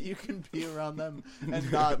you can be around them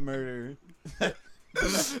and not murder.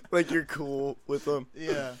 like you're cool with them.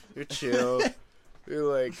 Yeah. You're chill. You're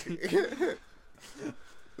like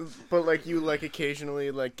but like you like occasionally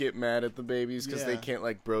like get mad at the babies because they Yeah. can't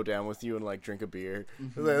like bro down with you and like drink a beer.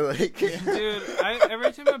 Mhm. They're like Dude,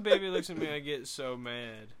 every time a baby looks at me, I get so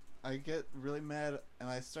mad. I get really mad and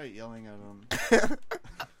I start yelling at them.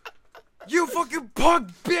 You fucking punk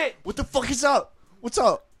bitch! What the fuck is up? What's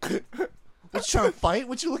up? What, you trying to fight?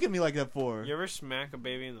 What you look at me like that for? You ever smack a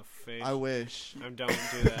baby in the face? I wish. I don't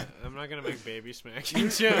do that. I'm not gonna make baby smacking You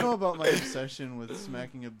know jokes. about my obsession with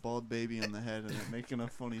smacking a bald baby on the head and it making a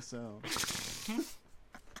funny sound.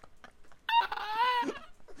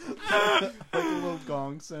 Like a little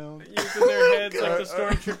gong sound. Using their heads like the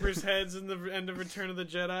stormtroopers' heads in the end of Return of the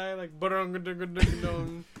Jedi, like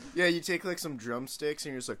ba-dong-a-dong-a-dong-a-dong. yeah, you take like some drumsticks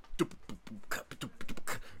and you're just like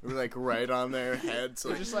like right on their heads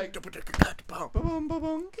like Just like boom. ba-bum,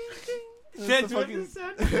 ba-bum, king, king. That's the what fucking- this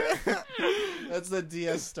sound. That's the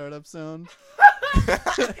DS startup sound.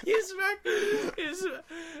 You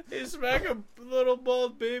smack a little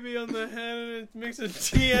bald baby on the head and it makes a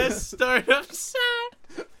TS startup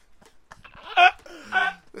sound.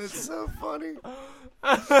 That's so funny.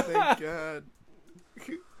 Thank God.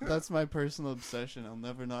 That's my personal obsession. I'll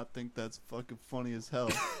never not think that's fucking funny as hell.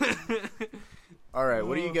 All right,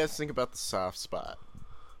 what do you guys think about the soft spot?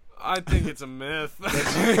 I think it's a myth.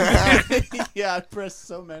 Yeah, I press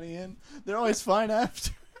so many in. They're always fine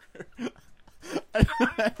after.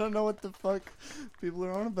 I don't know what the fuck people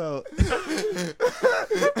are on about.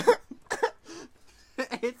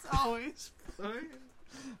 It's always fine.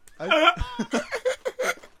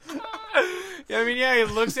 Yeah, I mean, yeah, he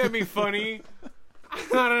looks at me funny. I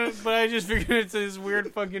don't know, but I just figured it's his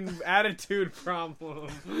weird fucking attitude problem.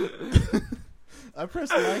 I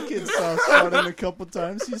pressed my kid's soft spot in a couple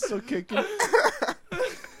times. He's still kicking.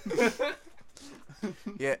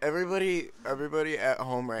 Yeah, everybody at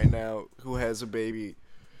home right now who has a baby,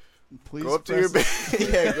 Please go up to your baby. press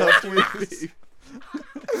Yeah, go up to your baby.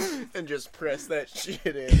 And just press that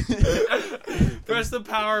shit in. Press the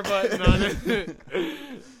power button on it.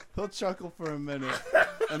 He'll chuckle for a minute,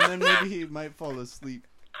 and then maybe he might fall asleep.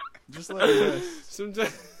 Just let him rest.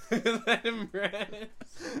 Sometimes let him rest.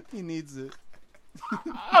 He needs it.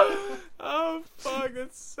 Oh fuck,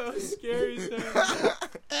 that's so scary. Sam.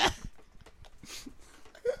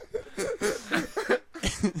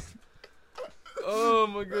 Oh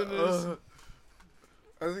my goodness.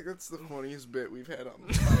 I think that's the funniest bit we've had on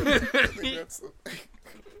the podcast. I think that's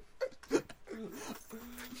the...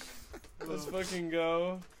 Let's fucking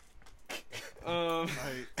go. I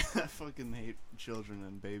fucking hate children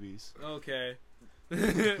and babies. Okay.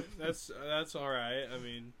 That's alright. I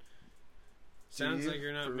mean, sounds you? like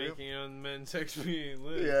you're not For real? making it on the men's XP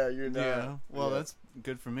list. Yeah, you're not. Yeah. Well, Yeah. that's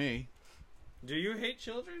good for me. Do you hate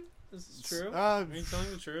children? Is this true? Uh, Are you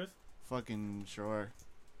telling the truth? Fucking sure.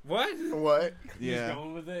 What? What? You're Yeah. just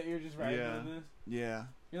going with it? You're just riding Yeah. on this? Yeah.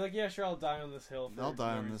 You're like, yeah, sure, I'll die on this hill. I'll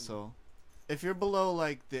die on this hill. If you're below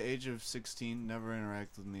like the age of 16, never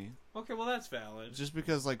interact with me. Okay, well that's valid. Just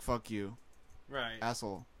because like fuck you, Right.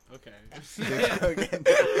 asshole. Okay.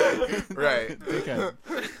 Right. Dickhead.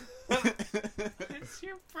 What's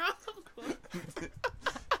your problem?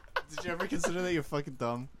 Did you ever consider that you're fucking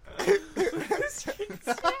dumb?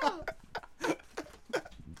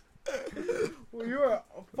 Well, you are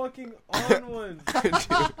fucking on one.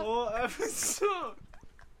 Whole episode.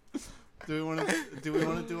 Do we want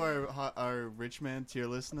to do our rich man tier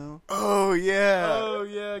list now? Oh yeah. Oh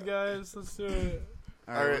yeah, guys, let's do it.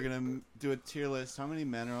 All right, Alright. we're gonna do a tier list. How many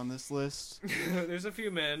men are on this list? There's a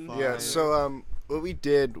few men. Fuck. Yeah. So what we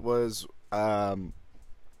did was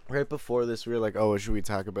right before this we were like, oh, what should we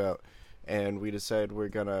talk about? And we decided we're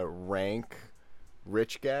gonna rank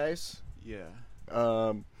rich guys. Yeah.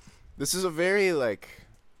 This is a very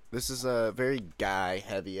guy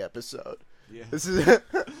heavy episode. Yeah. This is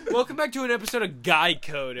Welcome back to an episode of Guy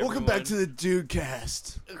Code. Welcome back to the Dude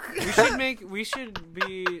Cast. We should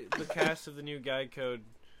be the cast of the new Guy Code.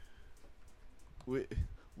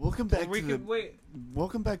 Welcome back We to could the. wait.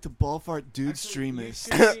 Welcome back to Ballfart Dude Actually, Streamers.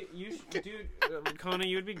 Dude, Connor,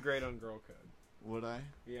 you would be great on Girl Code. Would I?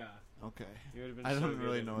 Yeah, Okay. you would have been. I so don't good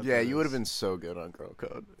really in- know what yeah, that you would have is. been so good on Girl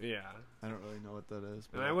Code. Yeah, I don't really know what that is.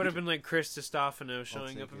 But and I would have been like Chris Stefano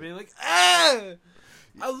showing take up and it. being like, "Ah,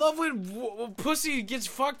 I love when pussy gets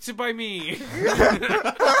fucked by me."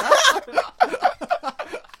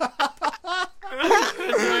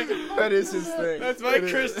 That is his thing. That's my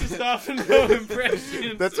Chris Stefano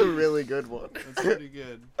impression. That's a really good one. That's pretty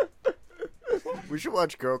good. We should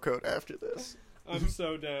watch Girl Code after this. I'm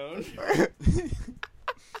so down.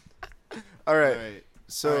 All right. Alright.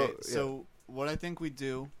 So, Alright, so what I think we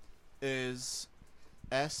do is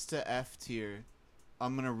S to F tier.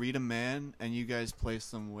 I'm gonna read a man, and you guys place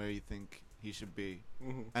them where you think he should be,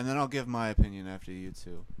 Mhm. and then I'll give my opinion after you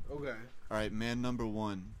two. Okay. All right, man number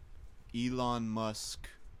 1, Elon Musk.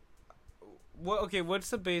 What? Okay. What's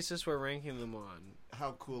the basis we're ranking them on?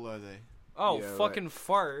 How cool are they? Oh, Yeah, fucking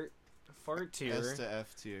fart tier. S to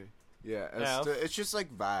F tier. yeah, F. it's just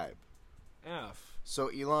like vibe. F. So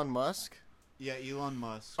Elon Musk, Yeah, Elon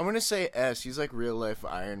Musk. I'm gonna say S. He's like real life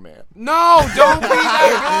Iron Man. No, don't be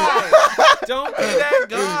that guy. Don't be that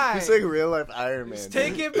guy. He's like real life Iron Man. Just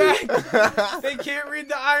take it back. They can't read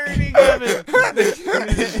the irony, Kevin.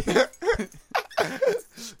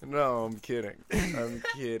 No, I'm kidding. I'm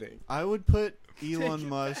kidding. I would put Elon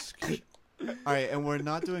Musk. All right, and we're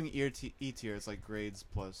not doing E tier. It's like grades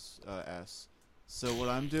plus S. So what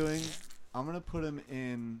I'm doing, I'm gonna put him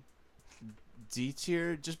in D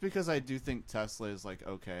tier, just because I do think Tesla is like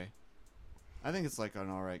okay. I think it's like an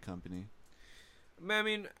alright company. I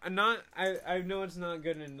mean, I know it's not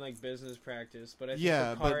good in like business practice, but I think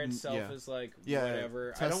Yeah, the car but, itself yeah. is like Yeah,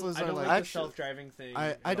 whatever. Teslas I are don't like- like the Actually, self-driving thing.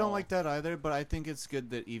 I at don't all. like that either, but I think it's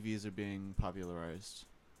good that EVs are being popularized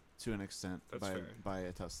to an extent That's fair. by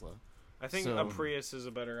a Tesla. I think So- a Prius is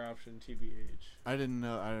a better option, TBH. I didn't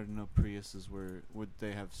know Priuses would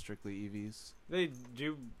they have strictly EVs? They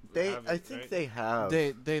do. They, have it, I think right? they have.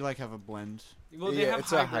 They like have a blend. Well, they yeah, have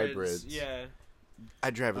it's a hybrids. hybrids. Yeah,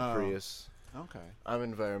 I drive a Oh. Prius. Okay. I'm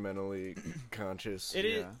environmentally conscious. it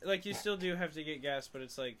is Yeah. like you still do have to get gas, but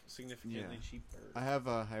it's like significantly Yeah. cheaper. I have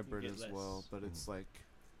a hybrid get as less. well, but it's like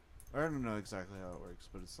I don't know exactly how it works,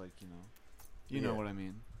 but it's like you know Yeah. what I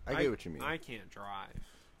mean. I get what you mean. I can't drive.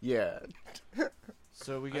 Yeah.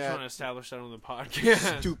 So we I just want to got establish that on the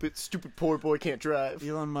podcast. Stupid poor boy can't drive.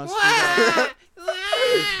 Elon Musk. We got,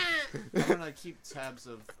 I'm gonna keep tabs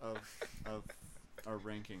of our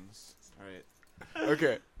rankings. All right.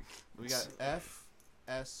 Okay. We got F,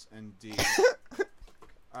 S, and D. All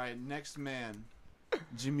right. Next man,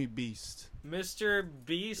 Jimmy Beast. Mr.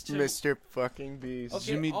 Beast. Mr. fucking Beast.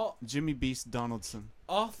 Okay. Jimmy Beast Donaldson.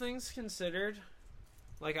 All things considered,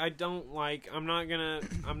 like I'm not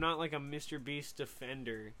like a Mr. Beast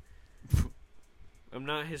defender. I'm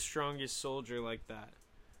not his strongest soldier like that.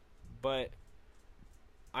 But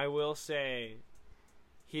I will say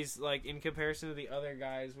he's like, in comparison to the other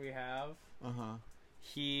guys we have,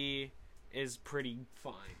 he is pretty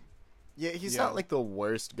fine. Yeah, he's not like the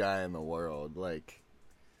worst guy in the world. Like,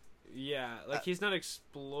 yeah, like he's not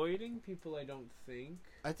exploiting people, I don't think.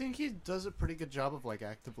 I think he does a pretty good job of like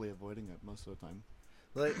actively avoiding it most of the time.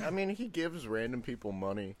 Like, I mean, he gives random people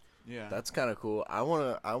money. Yeah, That's kind of cool. I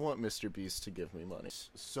want Mr. Beast to give me money.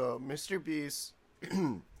 So, Mr. Beast,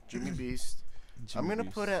 Jimmy Beast, I'm going to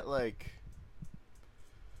put at, like,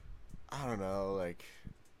 I don't know, like,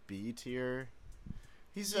 B tier.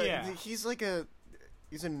 He's a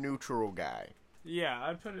neutral guy. Yeah,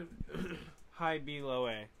 I'd put it high B, low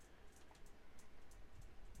A.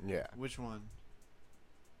 Yeah. Which one?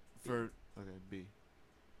 Okay, B.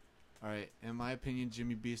 All right. In my opinion,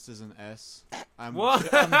 Jimmy Beast is an S. What?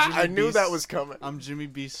 I knew that was coming. I'm Jimmy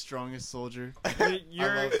Beast's strongest soldier.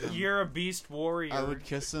 You're a beast warrior. I would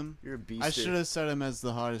kiss him. You're a beast. I should have said him as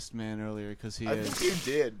the hottest man earlier because he is. I think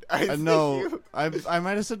you did. I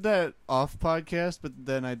might have said that off podcast, but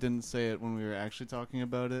then I didn't say it when we were actually talking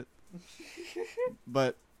about it.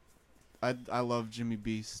 But I love Jimmy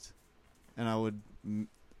Beast, and I would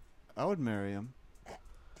marry him.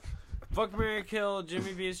 Fuck, marry, kill,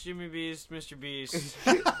 Jimmy Beast, Mr. Beast.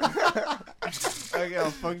 Okay,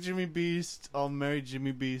 I'll fuck Jimmy Beast, I'll marry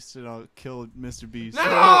Jimmy Beast, and I'll kill Mr. Beast. No!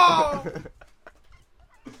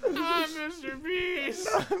 Not Mr. Beast!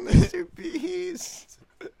 Mr. Beast!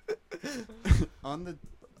 On the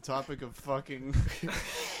topic of fucking,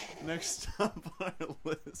 next up on our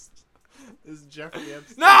list is Jeffrey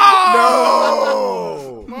Epstein.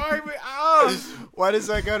 No! Why are we out? Why does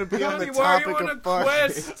that gotta be on the Why are topic you on of a fucking?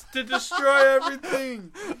 quest to destroy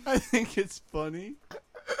everything? I think it's funny.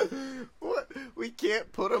 What? We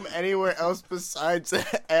can't put him anywhere else besides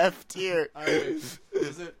F tier. Is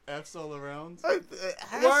it F's all around? Why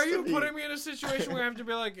are you putting me in a situation where I have to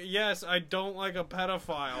be like, yes, I don't like a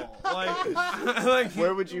pedophile? Like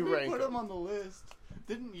Where would you rank put him? him on the list?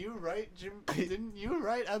 Didn't you write Didn't you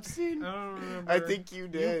write Epstein? I don't remember. I think you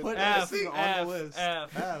did. You put F, Epstein on the list.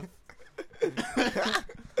 F.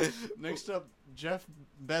 Next up, Jeff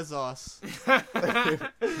Bezos.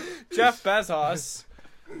 Jeff Bezos.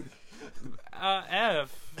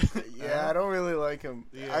 F. Yeah, I don't really like him.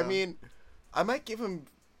 Yeah. I mean, I might give him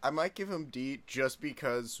D just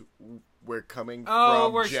because we're coming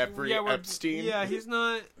from Jeffrey Epstein. Yeah, he's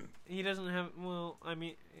not. He doesn't have. Well, I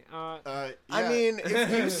mean, I mean,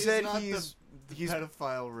 if you said not he's the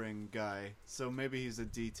pedophile ring guy, so maybe he's a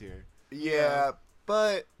D tier. Yeah,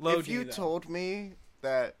 but Low if D, you though. told me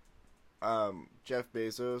that Jeff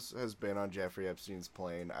Bezos has been on Jeffrey Epstein's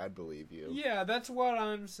plane, I'd believe you. yeah, that's what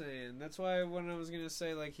I'm saying. That's why when I was gonna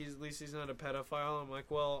say like at least he's not a pedophile, I'm like,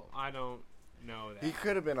 well, I don't know that. He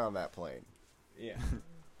could have been on that plane. Yeah,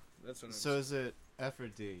 that's what. I'm So is it F or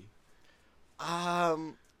D?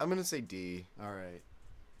 I'm gonna say D. All right,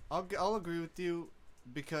 I'll agree with you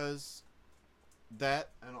because that,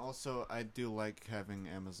 and also I do like having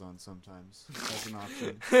Amazon sometimes as an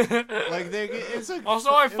option. Like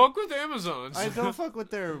also, I fuck with Amazons. I don't fuck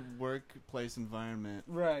with their workplace environment.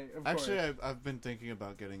 Right. Of Actually, course. I've been thinking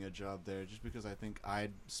about getting a job there just because I think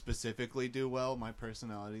I'd specifically do well, my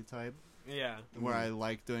personality type, Yeah. where I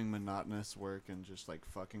like doing monotonous work and just like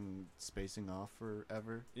fucking spacing off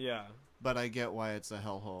forever. Yeah. But I get why it's a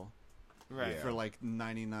hellhole Right. Yeah. for like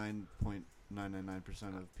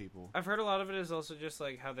 99.999% of people. I've heard a lot of it is also just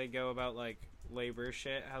like how they go about like labor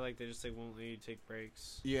shit. How like they just like won't let you take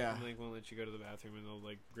breaks. Yeah. And like won't let you go to the bathroom, and they'll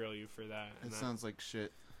like grill you for that. It sounds like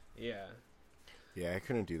shit. Yeah. Yeah, I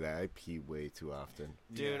couldn't do that. I pee way too often.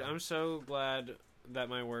 Dude, Yeah. I'm so glad that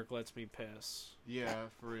my work lets me piss. Yeah,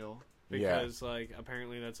 for real. Because like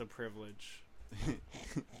apparently that's a privilege.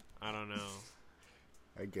 I don't know.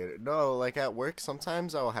 I get it. No, like at work,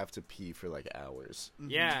 sometimes I'll have to pee for like hours.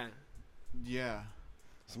 Mhm. Yeah. Yeah.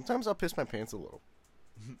 Sometimes I'll piss my pants a little.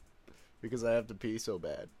 Because I have to pee so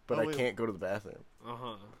bad. But Oh, I wait. can't go to the bathroom.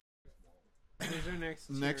 Uh-huh. Here's our next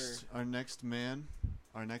Our next man,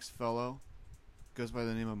 our next fellow, goes by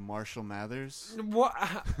the name of Marshall Mathers. What?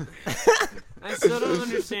 I still don't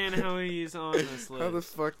understand how he's on this list. How the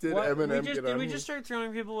fuck did What? Eminem get Did on we here? just start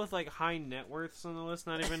throwing people with like high net worths on the list?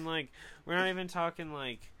 Not even like we're not even talking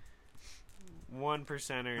like 1 I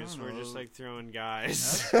percenters don't were just know. like throwing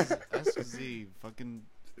guys. Ask Z. Fucking,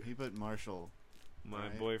 he put Marshall. My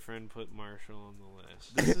Right. boyfriend put Marshall on the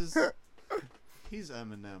list. This is. He's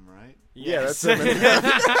Eminem, right? Yeah, Yes. that's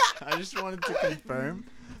Eminem. I just wanted to confirm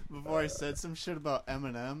before I said some shit about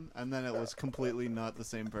Eminem, and then it was completely not the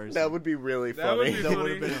same person. That would be really That would funny. be That would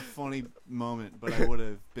funny. have been a funny moment, but I would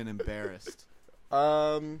have been embarrassed.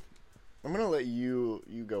 I'm gonna let you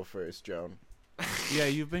go first, Joan. Yeah,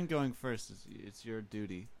 you've been going first. It's your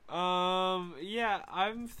duty. Yeah,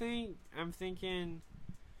 I'm thinking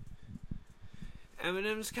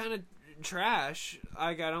Eminem's kind of trash.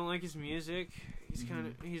 I don't like his music.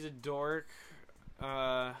 He's a dork.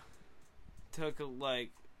 Took a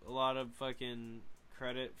lot of fucking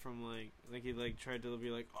credit from like he tried to be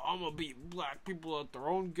like, I'm gonna beat black people at their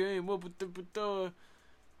own game.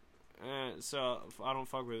 So I don't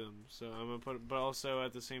fuck with him. So I'm gonna put, but also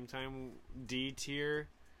at the same time, D tier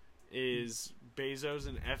is Bezos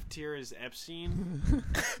and F tier is Epstein.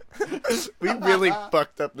 We really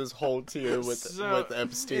fucked up this whole tier with So,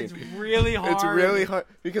 Epstein. It's really hard. It's really hard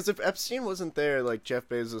because if Epstein wasn't there, like Jeff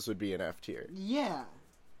Bezos would be an F tier. Yeah.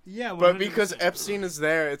 Yeah, But because 100%. Epstein is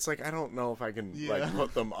there, it's like I don't know if I can Yeah. like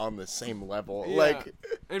put them on the same level. Yeah. Like,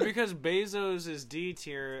 And because Bezos is D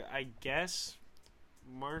tier, I guess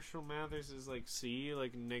Marshall Mathers is like C,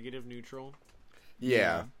 like negative neutral.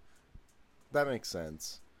 yeah, that makes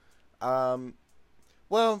sense.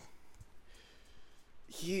 Well,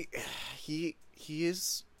 he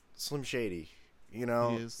is Slim Shady. You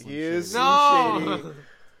know, He is Slim he is Shady. Slim No!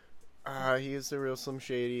 Shady. He is the real Slim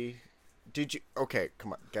Shady. Did you? Okay,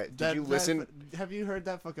 come on, guys. Did you That- listen? Have you heard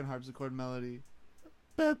that fucking harpsichord melody?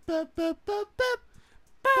 Bap, bap, bap, bap, bap.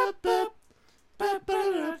 Bap, bap. Bap,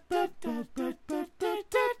 bap, bap, bap, bap, bap,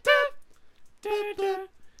 bap,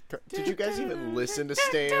 bap. Did you guys even listen to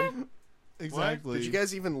Stan? Exactly. Did you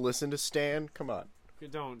guys even listen to Stan? Come on.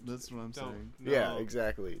 Don't. That's what I'm Don't. saying. No. Yeah,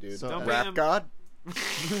 exactly, dude. So- Don't Rap make him- God,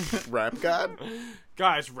 Rap God,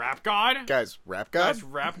 Guys, Rap God. guys, Rap God. Guys,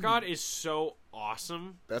 Rap God is so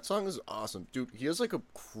awesome. That song is awesome, dude. He has like a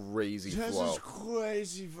crazy It has flow. this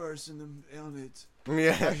crazy verse on it.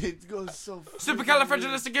 Yeah, It goes so.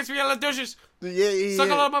 Supercalifragilisticexpialidocious. yeah. Suck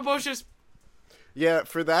a lot of my bushes. Yeah,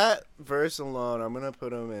 for that verse alone, I'm gonna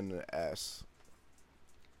put him in S.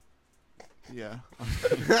 Yeah.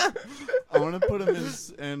 I want to put him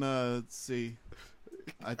in C.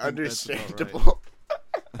 I think Understandable. That's about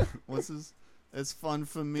right. What's his? It's fun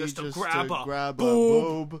for me Just just, to grab to a grab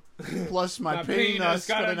boob. a boob. Plus my, My penis penis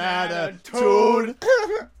got got an an attitude.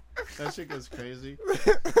 That shit goes crazy.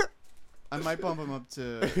 I might bump him up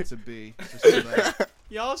to B. Just so that.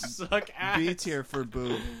 Y'all suck ass. B tier for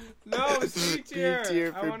boob. No, C tier. B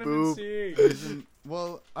tier I for want boob. him in He's C. in-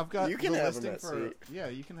 well, I've got You can the have him listing at for. C. Yeah,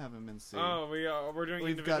 you can have him in C. Oh, we're doing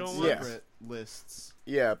We've individual got ones? Yeah. separate lists.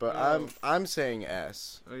 Yeah, but Oh. I'm saying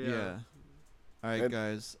S. Oh, Yeah. All right, It-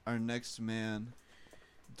 guys. Our next man,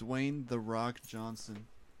 Dwayne "The Rock" Johnson.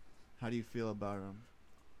 How do you feel about him?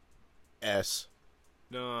 S.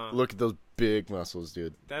 No. Look at those big muscles,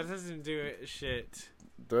 dude. That doesn't do it shit.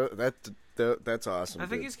 That's awesome. I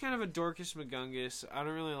think dude. he's kind of a Dorcas McGungus. I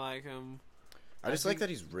don't really like him. I just I like think- that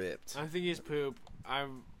he's ripped. I think he's poop.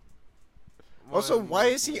 Also, why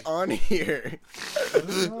is he on here?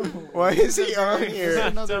 Why is he on There's here?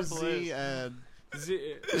 another Double Z S.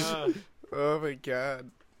 ad. Oh my god.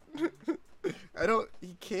 I don't.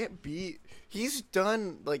 He can't be. He's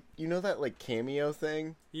done like that like cameo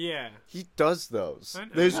thing. Yeah. He does those. I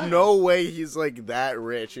know. There's no way he's like that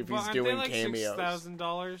rich if Well, he's aren't doing they like cameos.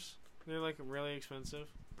 $6,000? They're like really expensive.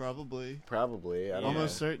 Probably. Probably. I don't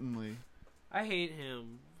Almost know. certainly. I hate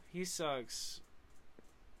him. He sucks.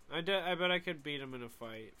 I bet I could beat him in a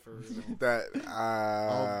fight for real. That.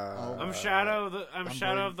 I'm Shadow of the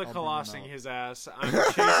I'll Colossing bring him out. his ass.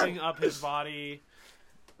 I'm chasing up his body.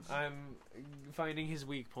 I'm finding his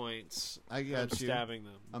weak points. I I'm got you. stabbing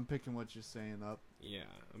them. I'm picking what you're saying up. Yeah,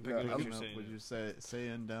 I'm No, picking what I'm you're Picking up saying. what you're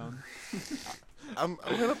saying down. I'm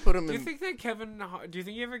gonna put him Do you in. think that do you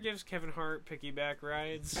think he ever gives Kevin Hart piggyback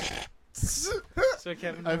rides? So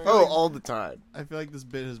Kevin I Hart. feel Oh, like- all the time. I feel like this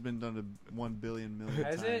bit has been done to 1 billion million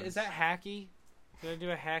Is times. it? Is that hacky? Did I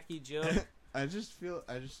do a hacky joke? I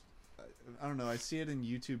don't know. I see it in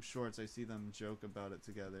YouTube Shorts. I see them joke about it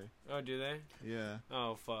together. Oh, do they? Yeah.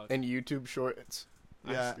 Oh, fuck. And YouTube Shorts.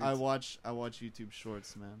 Yeah, I I see. watch YouTube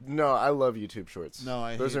Shorts, man. No, I love YouTube Shorts. No,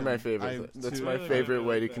 I Those hate are my them. favorite. I That's too- my Really favorite don't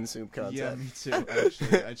way to like that. consume content. Yeah, me too.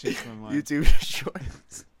 Actually, I changed my mind. YouTube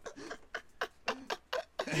Shorts.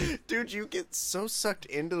 Dude, you get so sucked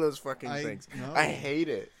into those fucking things. know. I hate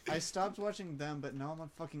it. I stopped watching them, but now I'm on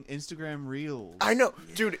fucking Instagram Reels. I know,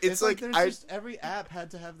 dude. It's like there's just every app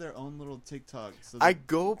had to have their own little TikTok. So I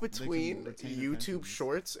go between retain YouTube attention.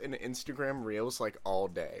 Shorts and Instagram Reels like all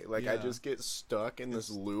day. Like I Yeah. just get stuck in this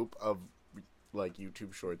loop of like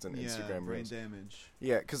YouTube Shorts and Instagram brain Reels. damage.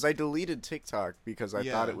 Yeah, because I deleted TikTok because I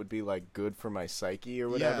thought it would be like good for my psyche or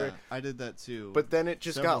whatever. Yeah, I did that too. But then it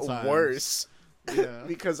just Several got times. worse yeah.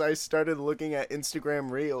 because I started looking at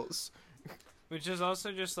Instagram Reels. Which is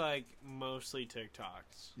also just like mostly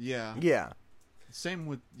TikToks. Yeah. Yeah. Same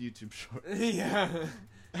with YouTube Shorts. Yeah.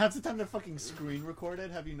 Half the time they're fucking screen recorded.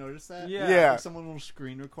 Have you noticed that? Yeah. Yeah. Like someone will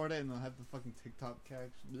screen record it and they'll have the fucking TikTok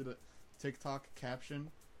caption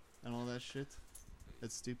and all that shit.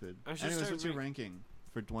 It's stupid. I should Anyways, start what's your ranking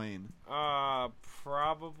for Dwayne?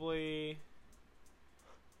 Probably.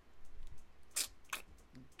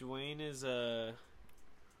 Dwayne is a.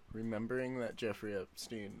 Remembering that Jeffrey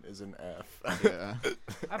Epstein is an F. Yeah.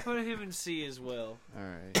 I put him in C as well. All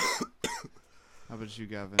right. How about you,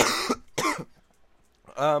 Gavin?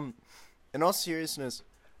 In all seriousness,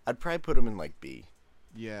 I'd probably put him in like B.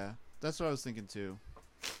 Yeah, that's what I was thinking too.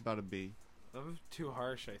 About a B. I'm too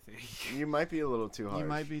harsh, I think. You might be a little too harsh. You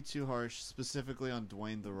might be too harsh, specifically on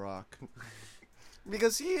Dwayne the Rock.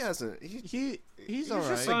 Because he hasn't. He's just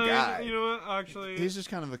alright. a guy. You know what? Actually, He's just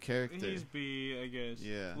kind of a character. he's B, I guess.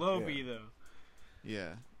 Yeah. Low Yeah. B though. Yeah.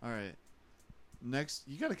 All right. Next,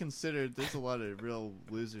 you got to consider there's a lot of real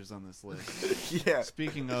losers on this list. Yeah.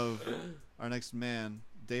 Speaking of our next man,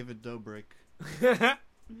 David Dobrik.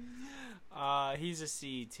 He's a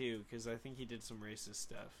C too because I think he did some racist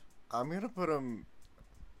stuff. I'm gonna put him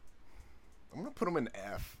in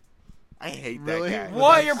F. I hate Really? that guy.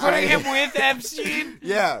 What? You're putting him with Epstein?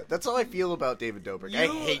 Yeah, that's how I feel about David Dobrik. I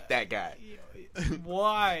You- hate that guy.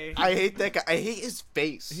 Why? I hate that guy. I hate his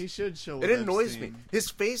face. He should show. It with annoys Epstein. me. His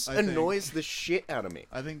face I think. annoys the shit out of me.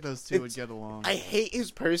 I think those two would It's- get along. I hate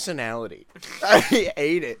his personality. I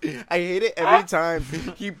hate it. I hate it every time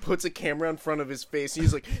he puts a camera in front of his face.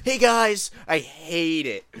 He's like, "Hey guys," I hate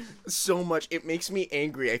it so much. It makes me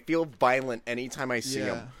angry. I feel violent anytime I see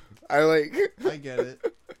him. I get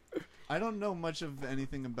it. I don't know much of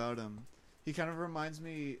anything about him. He kind of reminds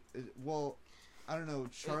me. Well, I don't know.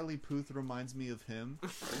 Charlie Puth reminds me of him.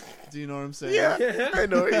 Do you know what I'm saying? Yeah, I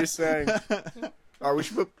know what you're saying. Oh, we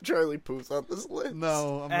should put Charlie Puth on this list.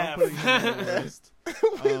 No, I'm not F. putting him on the list.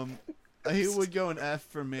 He would go an F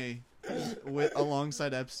for me,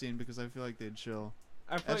 alongside Epstein because I feel like they'd chill.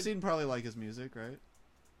 Epstein probably like his music, right?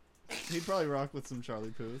 He'd probably rock with some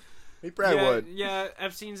Charlie Puth. He probably would. Yeah,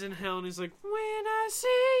 Epstein's in hell and he's like, when I see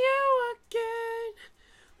you again,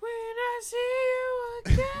 when I see you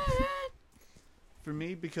again. For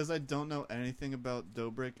me, because I don't know anything about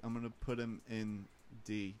Dobrik, I'm gonna put him in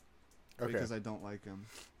D. Okay. Because I don't like him,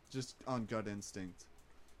 just on gut instinct.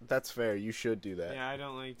 That's fair. You should do that. Yeah, I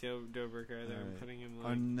don't like Dobrik either. I'm Alright. putting him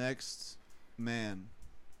Our like... next man,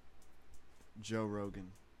 Joe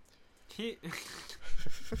Rogan. He...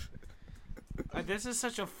 This is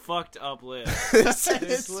such a fucked up list. This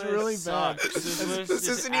It's list really bad. sucks. This list This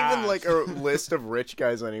is isn't ass. even like a list of rich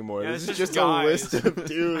guys anymore. Yeah, This it's is just just a guys. list of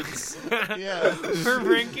dudes. Yeah. We're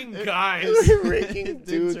ranking guys. Ranking It did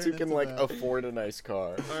dudes turn who can into like that. afford a nice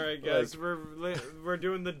car. All right, guys, we're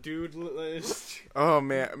doing the dude list. Oh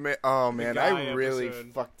man, I guy really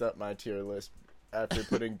episode. fucked up my tier list after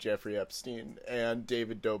putting Jeffrey Epstein and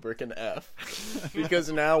David Dobrik in F.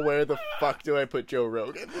 Because now where the fuck do I put Joe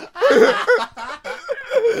Rogan?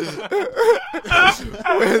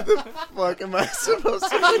 Where the fuck am I supposed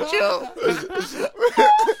to put Joe?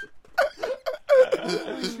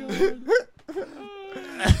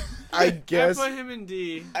 I guess I put him in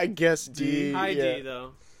D. I guess D. High yeah. D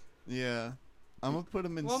though. Yeah. I'm gonna put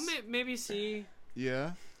him in. Well, maybe C.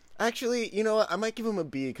 Yeah. Actually, you know what? I might give him a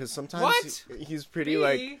B because sometimes What? he's pretty B?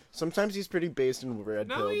 like. Sometimes he's pretty based in red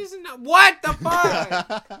No, pill. he's not. What the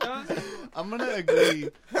fuck? I'm gonna agree.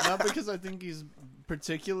 Not because I think he's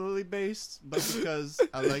particularly based, but because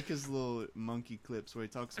I like his little monkey clips where he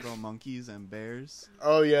talks about monkeys and bears.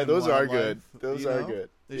 Oh yeah, and those are wildlife, good. Those you are know? good.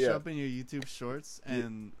 They yeah. show up in your YouTube shorts,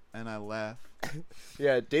 and I laugh.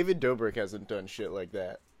 Yeah, David Dobrik hasn't done shit like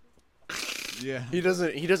that. Yeah. He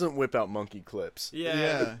doesn't whip out monkey clips.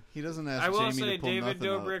 Yeah. He doesn't ask I will Jamie say to pull David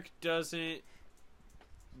nothing up. Dobrik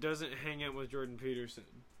doesn't hang out with Jordan Peterson.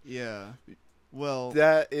 Yeah. Well,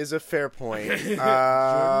 That is a fair point.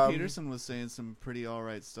 Jordan Peterson was saying some pretty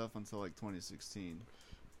alright stuff until like 2016.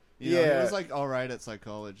 You know, he Yeah. was like alright at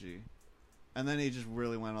psychology. And then he just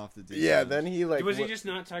really went off the deep Yeah, end. then he like Was he just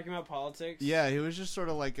not talking about politics? Yeah, he was just sort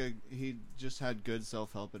of like he just had good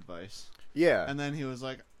self-help advice. Yeah. And then he was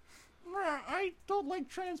like, I don't like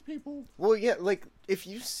trans people. Well, yeah, like, if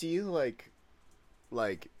you see, like,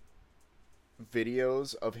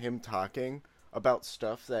 videos of him talking about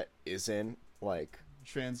stuff that isn't, like...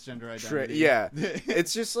 Transgender identity. Yeah.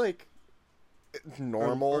 It's just, like,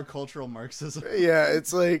 normal. Or cultural Marxism. Yeah,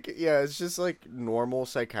 it's just, like, normal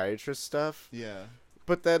psychiatrist stuff. Yeah.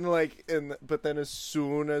 But then, like, as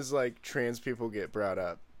soon as, like, trans people get brought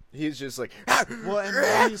up, he's just like... Well, and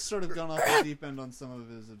then he's sort of gone off the deep end on some of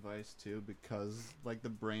his advice, too, because, like, the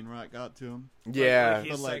brain rot got to him. Yeah. Like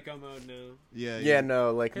he's But, like, psycho mode now. Yeah,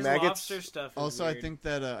 No, like, His maggots... lobster stuff is Also, weird. I think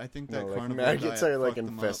that No, like, carnivore maggots diet are, like, fucked him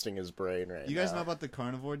up. infesting his brain right now. You guys know about the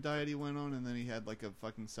carnivore diet he went on, and then he had, like, a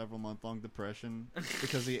fucking several-month-long depression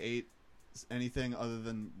because he ate anything other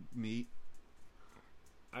than meat?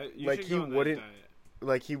 You Like, should he go on that wouldn't- diet.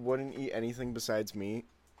 Like, he wouldn't eat anything besides meat?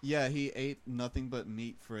 Yeah, he ate nothing but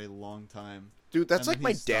meat for a long time. Dude, that's And like then my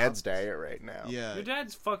he dad's stopped. diet right now. Yeah. Your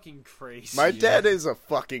dad's fucking crazy. My dad is a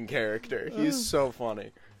fucking character. He's so funny.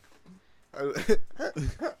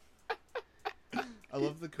 I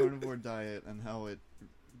love the carnivore diet and how it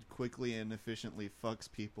quickly and efficiently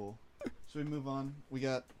fucks people. Should we move on? We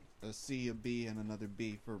got a C, a B, and another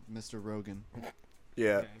B for Mr. Rogan.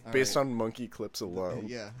 Yeah, Okay. based Alright. on monkey clips alone.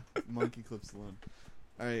 Yeah, monkey clips alone.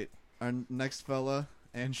 Alright, our next fella,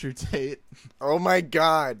 Andrew Tate. Oh my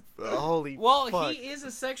god. Holy Well, fuck. he is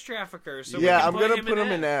a sex trafficker, so Yeah, we I'm can gonna put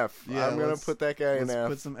him in F. Yeah, I'm gonna let's- put that guy in Let's F.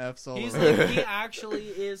 put some F's all He's over. like, he actually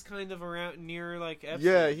is kind of around near like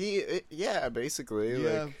Yeah, Epstein. yeah, basically.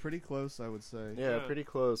 Yeah, Like, pretty close, I would say. yeah, Yeah. pretty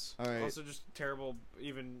close. Alright, Also, just terrible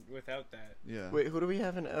even without that. yeah. Wait, who do we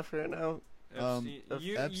have in F right now? Epstein.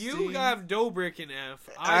 you Epstein? have Dobrik in F.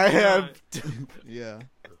 I do have. not. Yeah.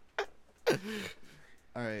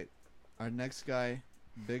 Alright, our next guy,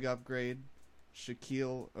 big upgrade,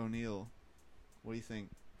 Shaquille O'Neal. What do you think?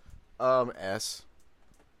 S.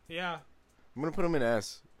 Yeah. I'm gonna put him in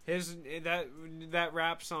S. His that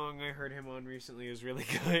rap song I heard him on recently is really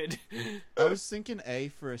good. I was thinking A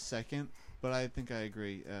for a second, but I think I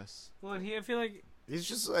agree, S. Well, and I feel like He's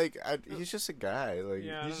just like he's just a guy. Like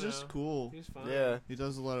Yeah. I He's don't just know. cool. he's fine. yeah. He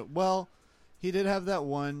does a lot of... Well, he did have that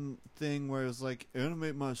one thing where it was like,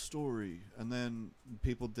 animate my story. And then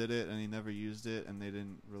people did it, and he never used it, and they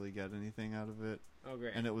didn't really get anything out of it. Oh,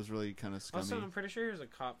 great. And it was really kind of scummy. Also, I'm pretty sure he was a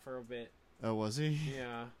cop for a bit. Oh, was he?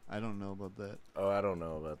 Yeah. I don't know about that. Oh, I don't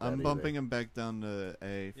know about that. I'm either. bumping him back down to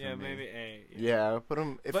A for Yeah, me. maybe A. Yeah, I'll put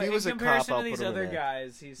him. If but he was in a cop, comparison I'll to these put him other in A.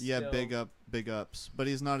 guys, he's Yeah, still, big ups. But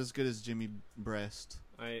he's not as good as Jimmy Breast.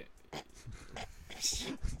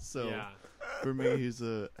 So, yeah. for me, he's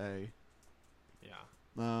a A.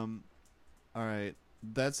 Yeah. Alright.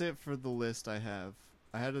 That's it for the list I have.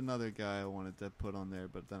 I had another guy I wanted to put on there,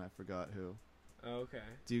 but then I forgot who. Oh, okay.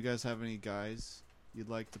 Do you guys have any guys you'd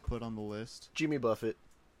like to put on the list? Jimmy Buffett.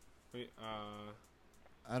 Wait,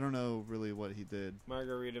 I don't know really what he did.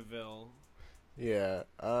 Margaritaville. Yeah.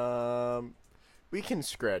 We can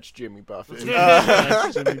scratch Jimmy Buffett.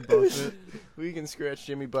 Jimmy Buffett. We can scratch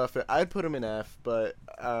Jimmy Buffett. I'd put him in F, but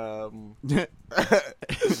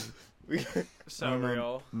we, So I don't know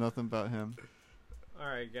real. Nothing about him.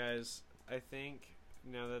 Alright, guys. I think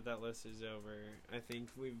now that list is over, I think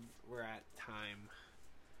we're at time.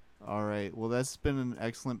 Alright, well that's been an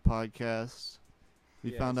excellent podcast.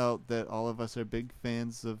 We Yes. found out that all of us are big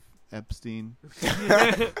fans of Epstein.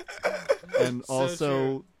 And So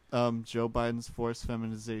also Joe Biden's forced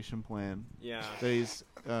feminization plan. Yeah. That he's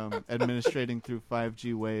administrating through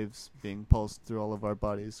 5G waves being pulsed through all of our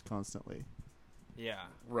bodies constantly. Yeah.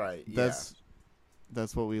 right. Yeah.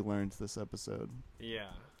 That's what we learned this episode. Yeah.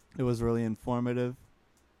 It was really informative.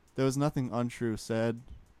 There was nothing untrue said.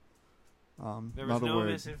 There not was a no word.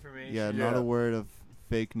 misinformation. Yeah, Yeah. not a word of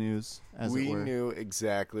fake news, as we it were. knew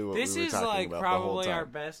exactly what This we were is talking like about the whole probably our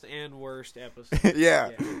time. best and worst episode. Yeah.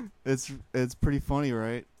 It's pretty funny,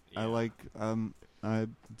 right? Yeah. I like I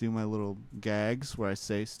do my little gags where I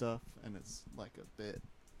say stuff, and it's like a bit.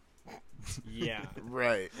 Yeah.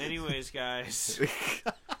 Right. Anyways, guys.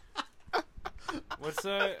 What's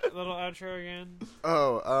the little outro again?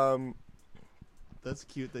 Oh, That's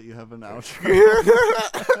cute that you have an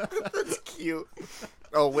outro. that's cute.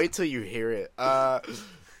 Oh, wait till you hear it.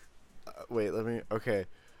 Wait, let me. Okay.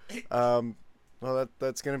 Well,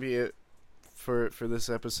 that's gonna be it for this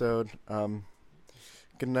episode.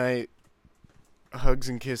 Good night. Hugs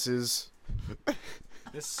and kisses.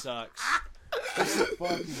 This sucks.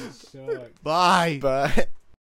 Bye. Bye.